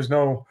 there's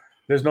no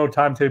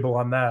timetable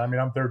on that. I mean,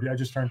 I'm 30. I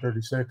just turned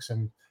 36,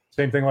 and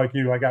same thing like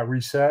you. I got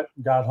reset.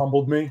 God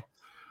humbled me,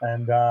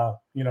 and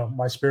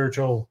my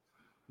spiritual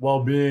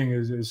well-being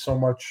is so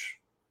much,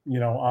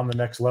 on the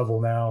next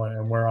level now,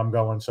 and where I'm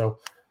going. So,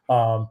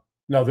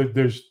 no,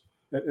 there's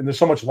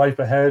so much life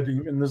ahead,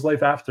 and there's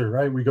life after,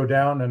 right? We go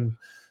down, and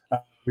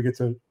we get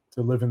to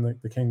live in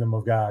the kingdom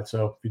of God.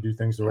 So if you do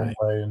things the right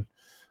Right. way, and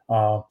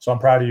so I'm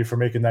proud of you for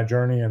making that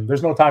journey. And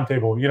there's no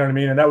timetable, you know what I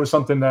mean? And that was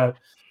something that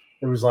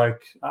it was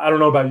like, I don't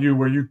know about you,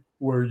 where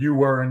you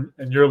were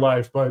in your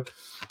life, but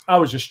I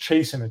was just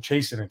chasing and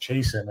chasing and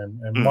chasing,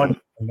 and money,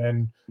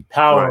 and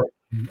power, Right.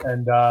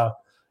 and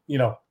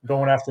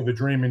going after the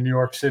dream in New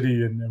York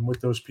City, and with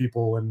those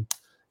people, and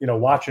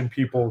watching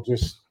people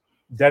just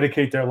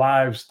dedicate their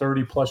lives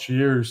 30 plus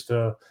years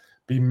to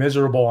be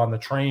miserable on the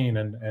train,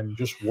 and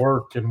just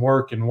work and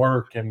work and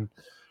work. And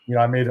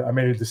I made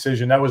a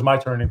decision. That was my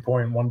turning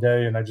point one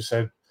day, and I just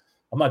said,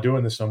 I'm not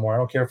doing this no more. I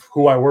don't care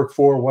who I work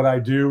for, what I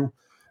do.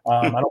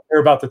 I don't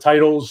care about the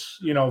titles,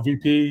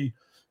 VP,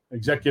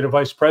 executive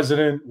vice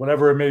president,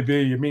 whatever it may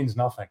be. It means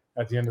nothing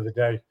at the end of the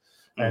day.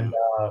 And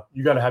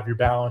you got to have your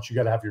balance. You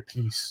got to have your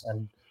peace.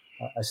 And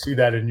I see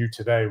that in you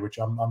today, which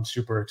I'm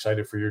super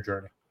excited for your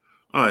journey.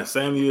 All right,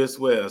 same you as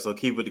well. So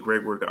keep with the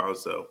great work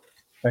also.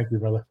 Thank you,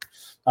 brother.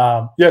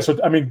 Yeah. So,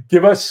 I mean,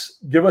 give us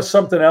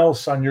something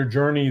else on your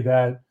journey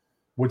that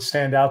would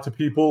stand out to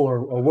people,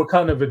 or what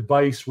kind of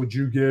advice would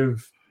you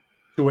give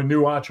to a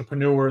new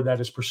entrepreneur that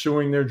is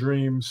pursuing their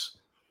dreams,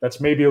 that's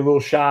maybe a little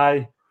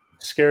shy,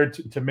 scared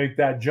to make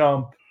that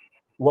jump?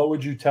 What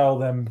would you tell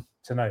them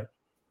tonight?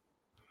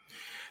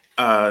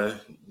 Uh,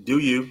 do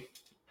you?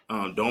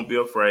 Don't be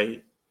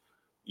afraid.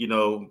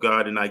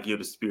 God did not give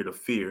the spirit of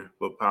fear,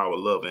 but power,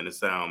 love, and a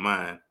sound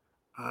mind.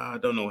 I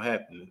don't know what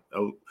happened.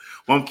 Oh,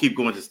 well, I'm keep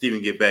going to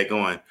Stephen get back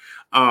on.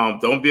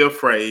 Don't be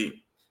afraid.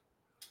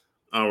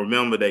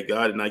 Remember that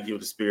God did not give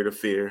the spirit of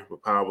fear,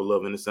 but power,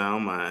 love, and a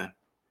sound mind.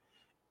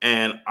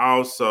 And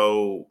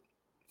also,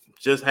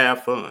 just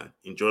have fun.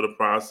 Enjoy the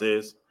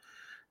process.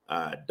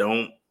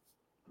 Don't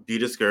be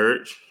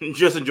discouraged.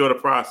 Just enjoy the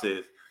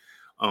process.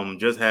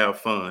 Just have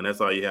fun. That's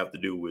all you have to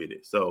do with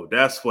it. So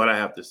that's what I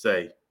have to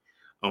say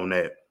on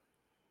that.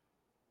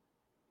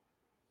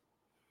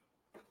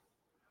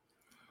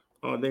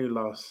 Oh, they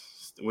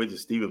lost. Wait till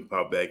Steven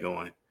pop back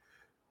on.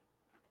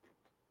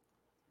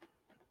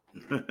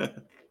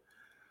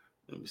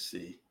 Let me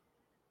see.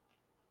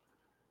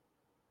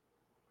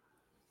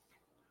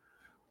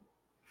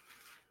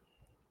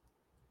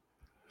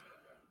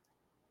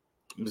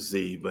 Let me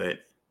see. But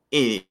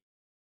anyway,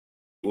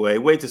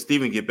 wait till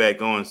Steven get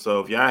back on. So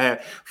if y'all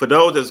have, for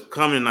those that's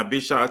coming, a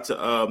big shout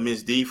out to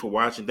Miss D for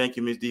watching. Thank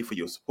you, Miss D, for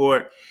your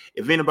support.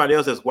 If anybody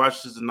else that's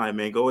watched this tonight,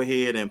 man, go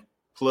ahead and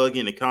plug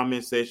in the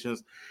comment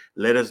sections.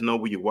 Let us know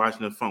where you're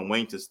watching it from.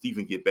 Waiting till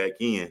Steven get back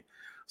in.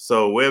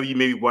 So wherever you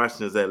may be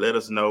watching us at, let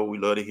us know. We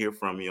love to hear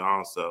from you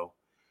also.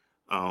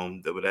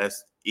 But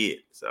that's it.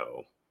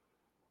 So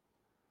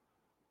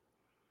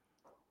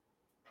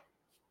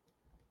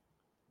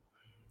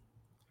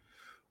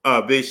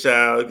big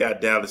shout out,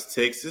 got Dallas,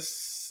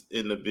 Texas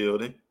in the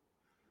building.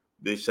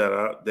 Big shout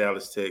out,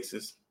 Dallas,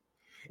 Texas.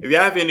 If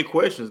y'all have any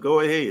questions, go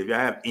ahead. If y'all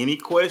have any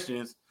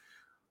questions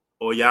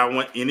or y'all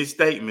want any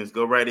statements,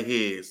 go right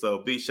ahead. So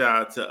big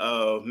shout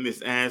out to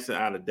Miss Anderson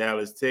out of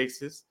Dallas,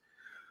 Texas.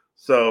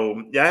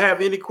 So y'all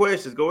have any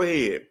questions, go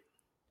ahead.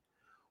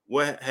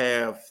 What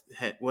have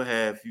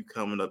you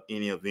coming up?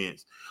 Any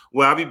events?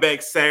 Well, I'll be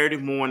back Saturday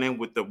morning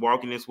with the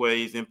Walking This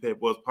Ways Impact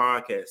Buzz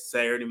podcast.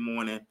 Saturday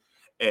morning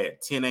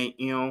at 10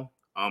 a.m.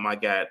 I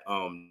got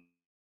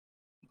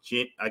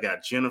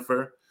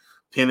Jennifer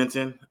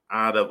Pennington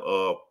out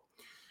of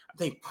I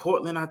think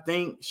Portland. I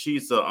think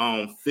she's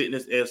a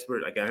fitness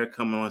expert. I got her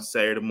coming on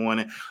Saturday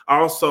morning.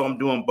 Also, I'm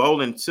doing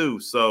bowling too.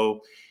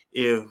 So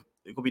if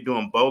we're gonna be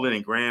doing bowling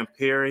in Grand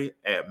Prairie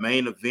at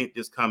main event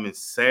this coming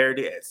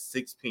Saturday at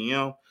 6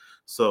 p.m.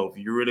 So if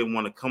you really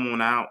want to come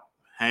on out,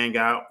 hang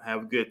out,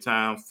 have a good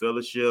time,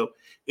 fellowship,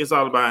 it's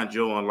all about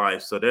enjoying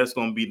life. So that's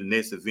gonna be the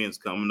next events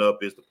coming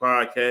up. Is the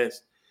podcast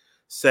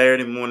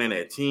Saturday morning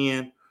at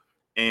 10,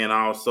 and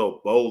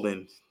also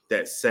bowling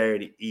that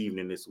Saturday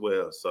evening as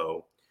well.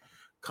 So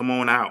come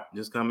on out.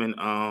 Just come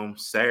in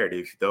Saturday.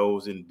 If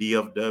those in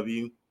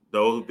DFW,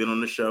 those who've been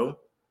on the show,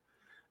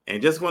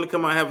 and just want to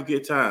come out and have a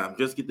good time.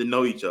 Just get to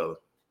know each other.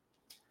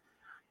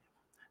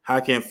 How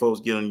can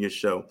folks get on your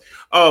show?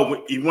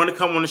 Oh, you want to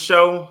come on the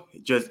show?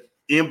 Just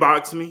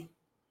inbox me.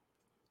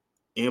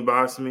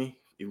 Inbox me.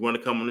 If you want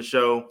to come on the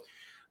show,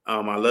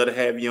 I love to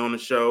have you on the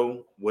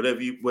show.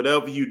 Whatever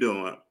you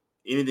doing,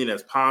 anything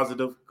that's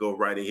positive, go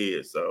right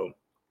ahead. So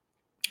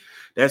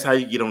that's how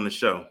you get on the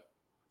show.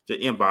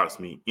 Just inbox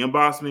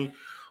me,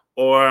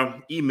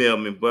 or email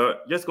me.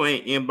 But just go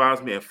ahead and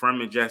inbox me at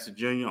Ferman Jackson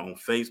Jr. on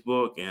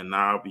Facebook, and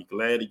I'll be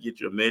glad to get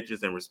your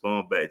messages and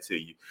respond back to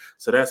you.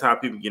 So that's how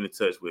people get in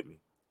touch with me.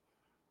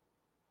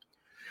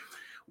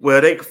 Well,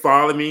 they can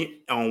follow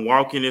me on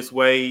Walking This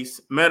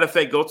Ways. Matter of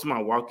fact, go to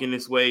my Walking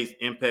This Ways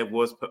Impact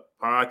Voice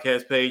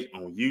podcast page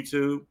on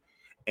YouTube,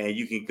 and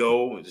you can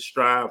go and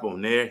subscribe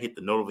on there, hit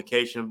the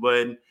notification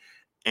button,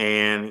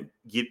 and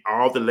get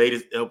all the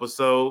latest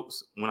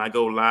episodes when I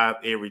go live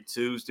every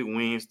Tuesday,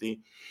 Wednesday,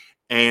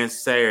 and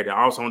Saturday.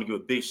 I also want to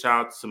give a big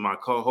shout out to my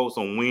co-host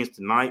on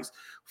Wednesday nights,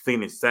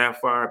 Phoenix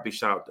Sapphire. Big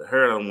shout out to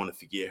her. I don't want to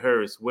forget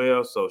her as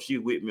well. So she's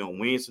with me on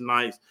Wednesday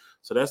nights.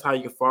 So that's how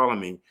you can follow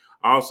me.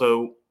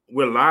 Also,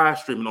 we're live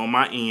streaming on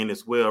my end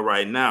as well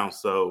right now.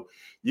 So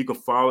you can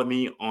follow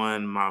me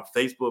on my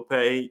Facebook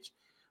page.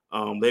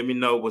 Let me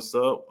know what's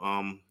up.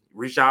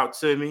 Reach out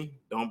to me.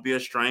 Don't be a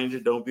stranger.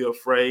 Don't be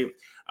afraid.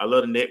 I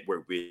love to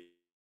network with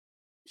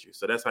you.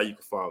 So that's how you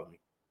can follow me.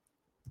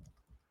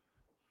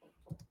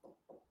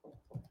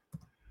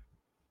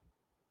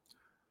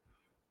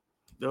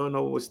 Don't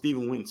know what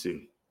Steven went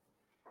to.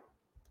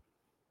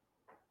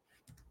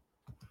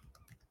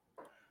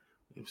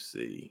 Let's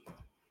see.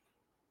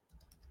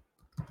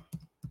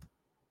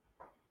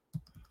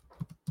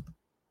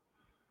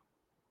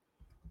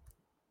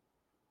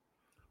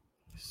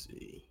 Let's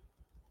see.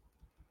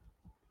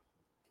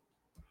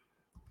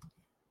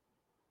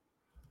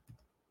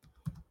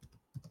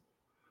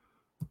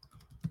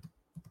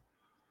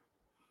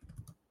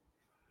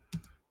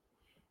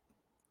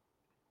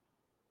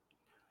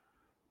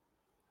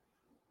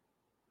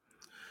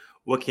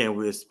 What can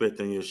we expect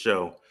on your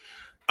show?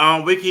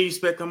 What can you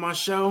expect on my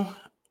show?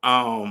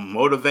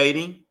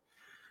 Motivating,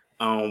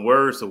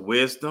 words of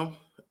wisdom,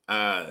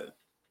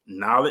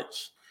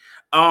 knowledge.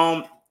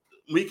 Um,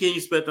 we can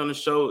expect on the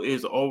show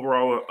is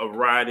overall a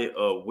variety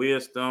of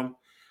wisdom,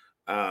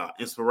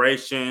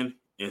 inspiration,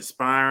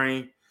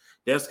 inspiring.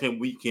 That's can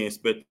we can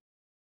expect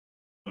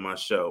on my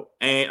show.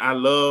 And I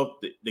love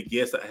the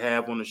guests I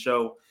have on the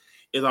show.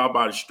 It's all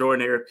about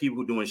extraordinary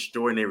people doing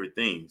extraordinary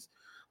things.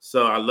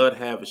 So I love to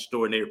have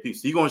extraordinary people.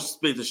 So you're gonna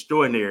expect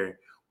extraordinary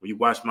when you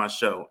watch my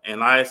show.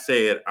 And like I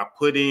said, I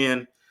put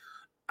in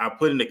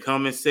the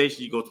comment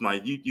section. You go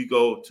to you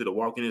go to the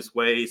Walking This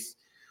Ways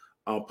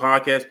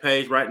podcast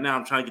page right now.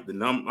 I'm trying to get the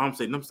number. I'm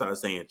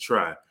saying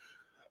try.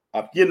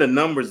 I'm getting the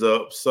numbers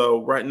up.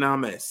 So right now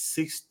I'm at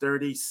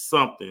 630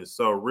 something.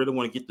 So I really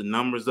want to get the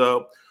numbers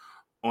up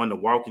on the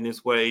Walking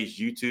This Ways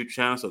YouTube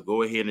channel. So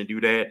go ahead and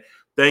do that.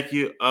 Thank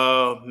you,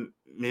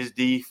 Ms.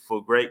 D,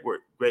 for great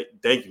work.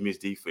 Thank you, Ms.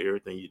 D, for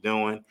everything you're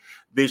doing.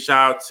 Big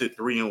shout out to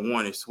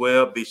 3-in-1 as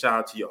well. Big shout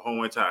out to your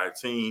whole entire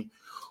team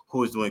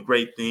who is doing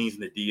great things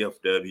in the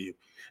DFW.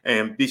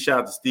 And big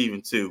shout out to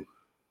Steven too.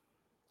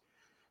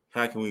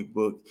 How can we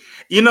book?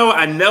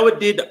 I never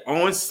did the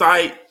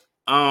on-site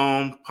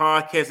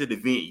podcast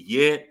event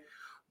yet,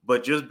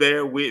 but just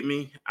bear with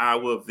me. I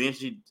will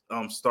eventually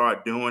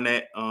start doing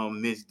that,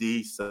 Miss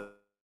D. So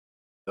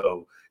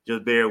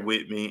just bear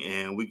with me,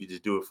 and we can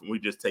just do it. We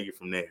just take it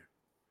from there.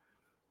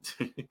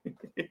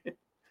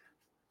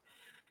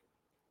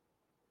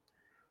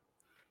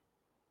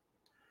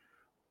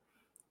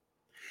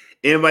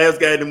 Anybody else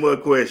got any more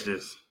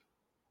questions?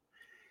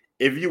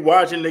 If you're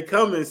watching the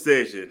comment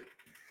section,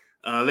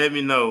 let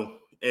me know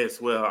as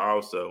well.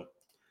 Also,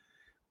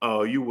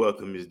 oh, you're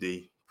welcome, Ms.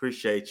 D.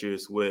 Appreciate you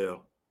as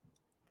well.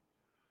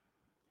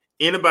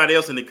 Anybody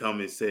else in the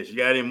comment section?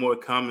 You got any more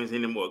comments?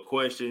 Any more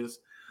questions?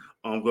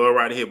 Go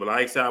right ahead. But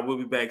like I said, I will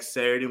be back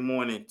Saturday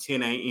morning,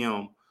 10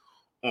 a.m.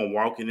 on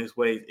Walking This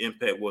Way's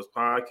Impact Wars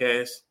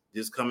podcast.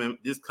 This coming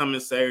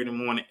Saturday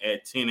morning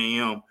at 10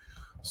 a.m.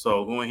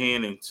 So go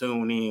ahead and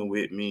tune in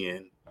with me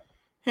and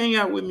hang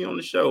out with me on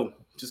the show.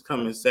 Just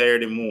coming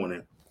Saturday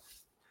morning.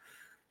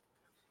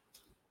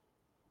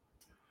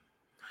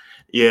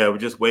 Yeah, we're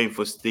just waiting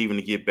for Steven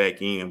to get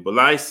back in. But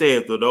like I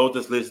said, for those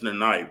that's listening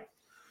tonight,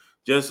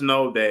 just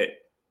know that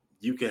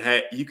you can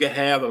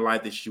have the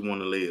life that you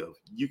want to live.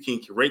 You can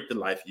create the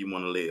life you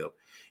want to live.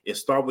 It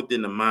starts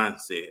within the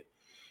mindset.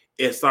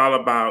 It's all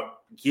about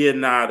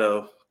getting out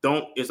of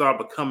it's all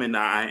becoming the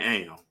I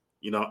am.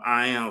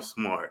 I am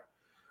smart.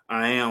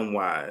 I am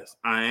wise.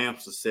 I am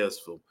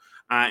successful.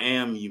 I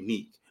am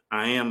unique.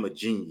 I am a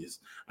genius.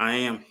 I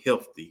am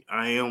healthy.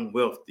 I am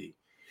wealthy.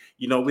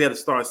 We had to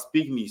start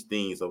speaking these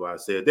things of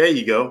ourselves. There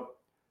you go.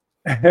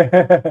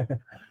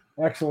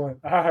 Excellent.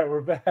 All right,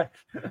 we're back.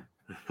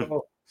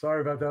 Oh,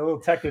 sorry about that little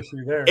tech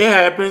issue there. It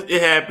happens. Hey,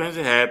 it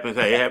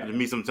happens to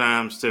me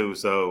sometimes too.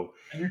 So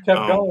you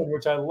kept going,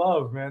 which I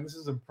love, man. This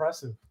is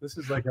impressive. This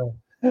is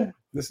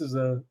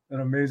an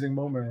amazing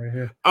moment right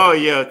here. Oh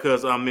yeah,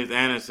 because Miss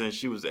Anderson,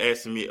 she was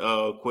asking me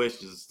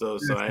questions and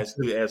stuff. So I asked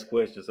you to ask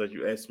questions. So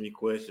you asked me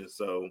questions.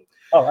 So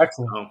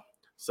excellent.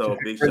 So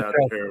big shout out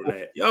to her on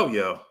that.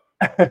 Yo.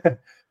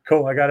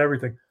 Cool. I got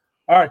everything.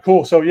 All right,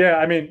 cool. So yeah,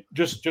 I mean,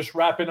 just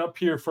wrapping up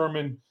here,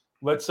 Ferman.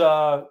 Let's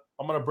I'm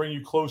gonna bring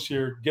you close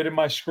here. Get in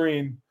my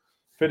screen,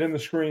 fit in the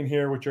screen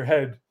here with your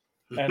head,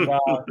 and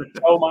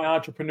tell my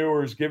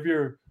entrepreneurs, give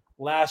your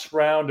last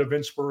round of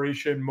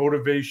inspiration,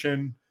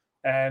 motivation,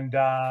 and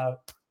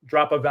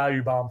drop a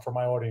value bomb for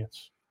my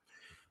audience.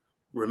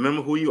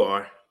 Remember who you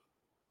are,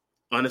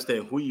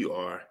 understand who you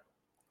are,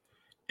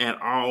 and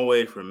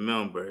always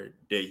remember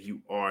that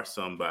you are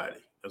somebody.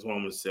 That's what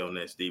I'm going to say on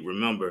that, Steve.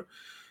 Remember,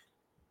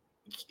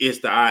 it's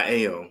the I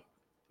am.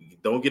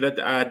 Don't get at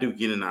the I do,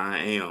 get in the I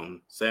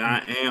am. Say, I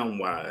am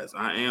wise.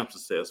 I am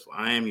successful.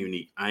 I am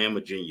unique. I am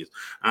a genius.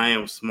 I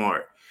am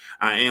smart.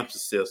 I am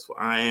successful.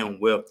 I am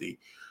wealthy.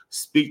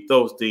 Speak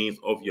those things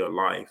of your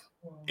life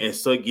and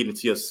start getting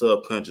into your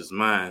subconscious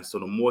mind. So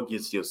the more it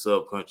gets to your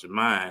subconscious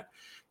mind,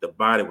 the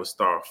body will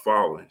start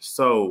following.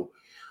 So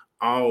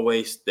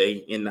always stay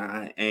in the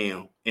I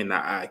am and the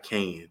I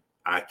can.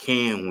 I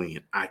can win.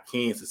 I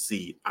can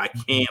succeed. I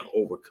can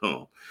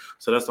overcome.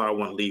 So that's all I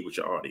want to leave with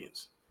your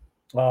audience.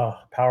 Oh,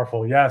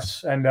 powerful.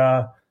 Yes. And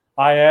I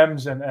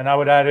ams, and I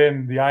would add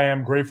in the I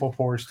am grateful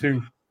fors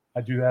too.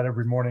 I do that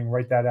every morning,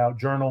 write that out,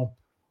 journal,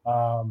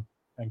 and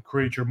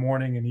create your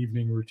morning and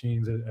evening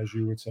routines, as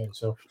you would say.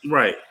 So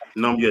right.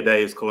 Number your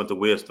days according to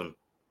wisdom.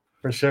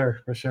 For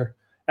sure.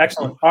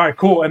 Excellent. All right,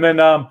 cool. And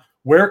then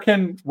where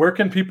can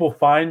people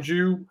find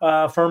you,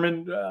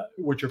 Ferman,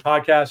 with your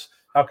podcast?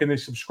 How can they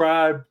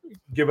subscribe?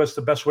 Give us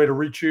the best way to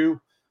reach you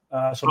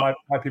so my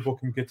people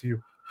can get to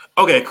you.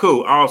 Okay,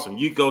 cool. Awesome.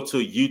 You go to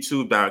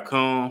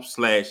youtube.com/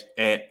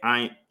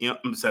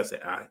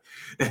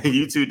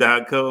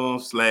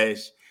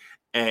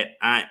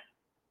 youtube.com/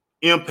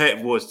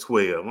 Impact Voice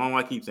 12. I don't know why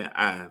I keep saying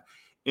I.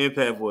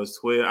 Impact Voice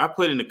 12. I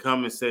put in the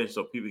comment section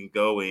so people can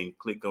go and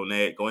click on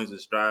that, go and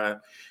subscribe.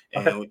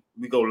 And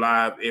we go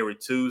live every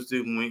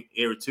Tuesday,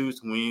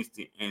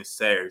 Wednesday, and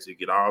Saturday. So you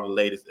get all the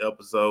latest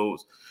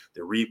episodes,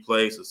 the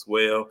replays as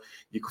well.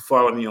 You can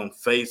follow me on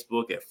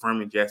Facebook at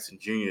Ferman Jackson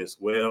Jr. as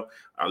well.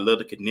 I'd love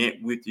to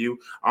connect with you.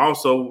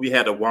 Also, we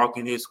had a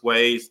Walking His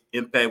Ways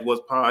Impact Voice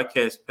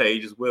podcast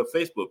page as well,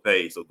 Facebook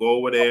page. So go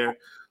over there,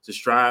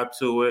 subscribe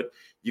to it.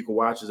 You can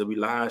watch us as we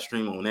live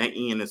stream on that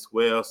end as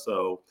well.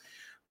 So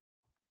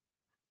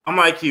I'm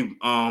like you,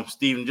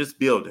 Steven, just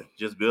building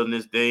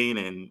this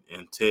thing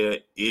until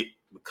it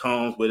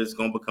becomes what it's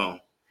going to become.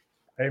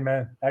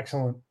 Amen.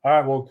 Excellent. All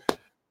right. Well,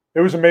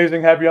 it was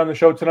amazing to have you on the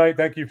show tonight.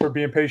 Thank you for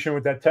being patient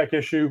with that tech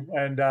issue.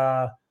 And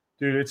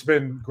dude, it's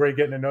been great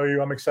getting to know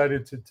you. I'm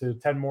excited to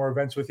attend more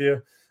events with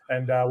you.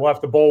 And we'll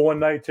have to bowl one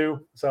night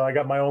too. So I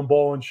got my own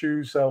bowl and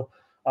shoes. So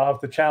I'll have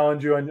to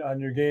challenge you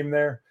on your game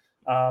there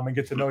and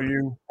get to know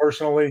you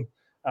personally.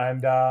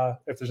 And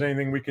if there's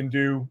anything we can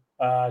do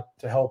to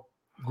help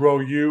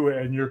grow you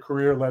and your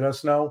career, let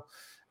us know.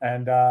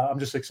 And I'm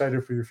just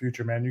excited for your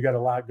future, man. You got a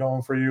lot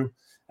going for you,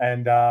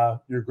 and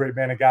you're a great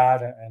man of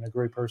God and a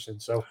great person.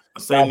 So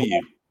same to you.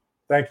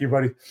 Thank you,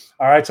 buddy.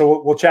 All right,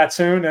 so we'll chat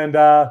soon, and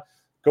go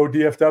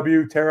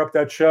DFW, tear up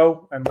that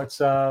show, and let's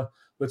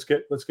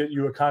get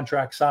you a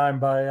contract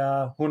signed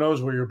by who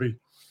knows where you'll be.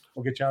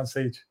 We'll get you on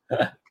stage.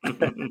 All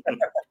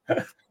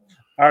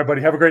right,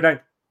 buddy. Have a great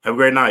night. Have a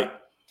great night.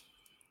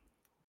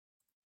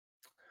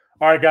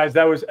 All right, guys,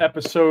 that was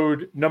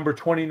episode number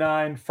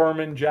 29,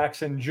 Ferman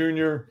Jackson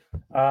Jr.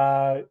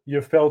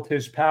 You felt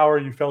his power.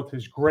 You felt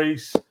his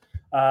grace.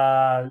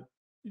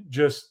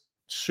 Just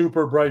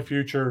super bright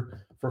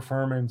future for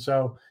Ferman.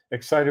 So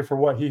excited for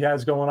what he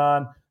has going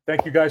on.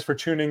 Thank you guys for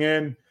tuning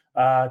in.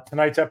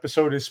 Tonight's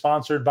episode is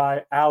sponsored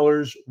by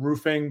Allers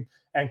Roofing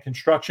and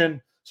Construction.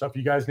 So if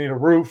you guys need a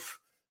roof,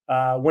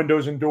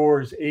 windows and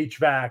doors,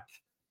 HVAC,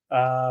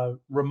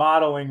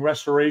 remodeling,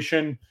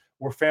 restoration,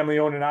 We're family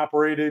owned and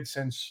operated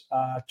since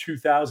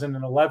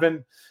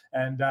 2011,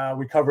 and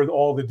we cover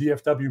all the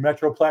DFW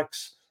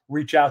Metroplex.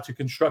 Reach out to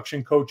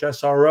Construction Coach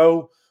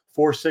SRO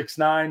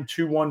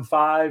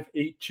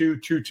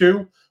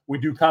 469-215-8222. We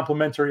do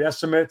complimentary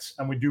estimates,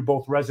 and we do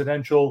both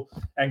residential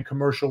and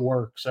commercial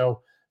work.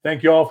 So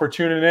thank you all for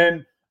tuning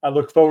in. I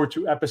look forward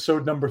to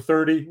episode number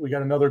 30. We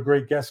got another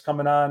great guest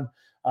coming on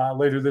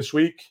later this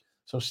week.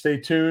 So stay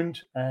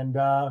tuned, and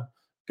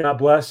God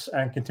bless,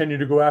 and continue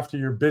to go after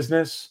your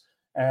business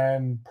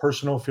and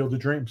personal field of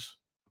dreams.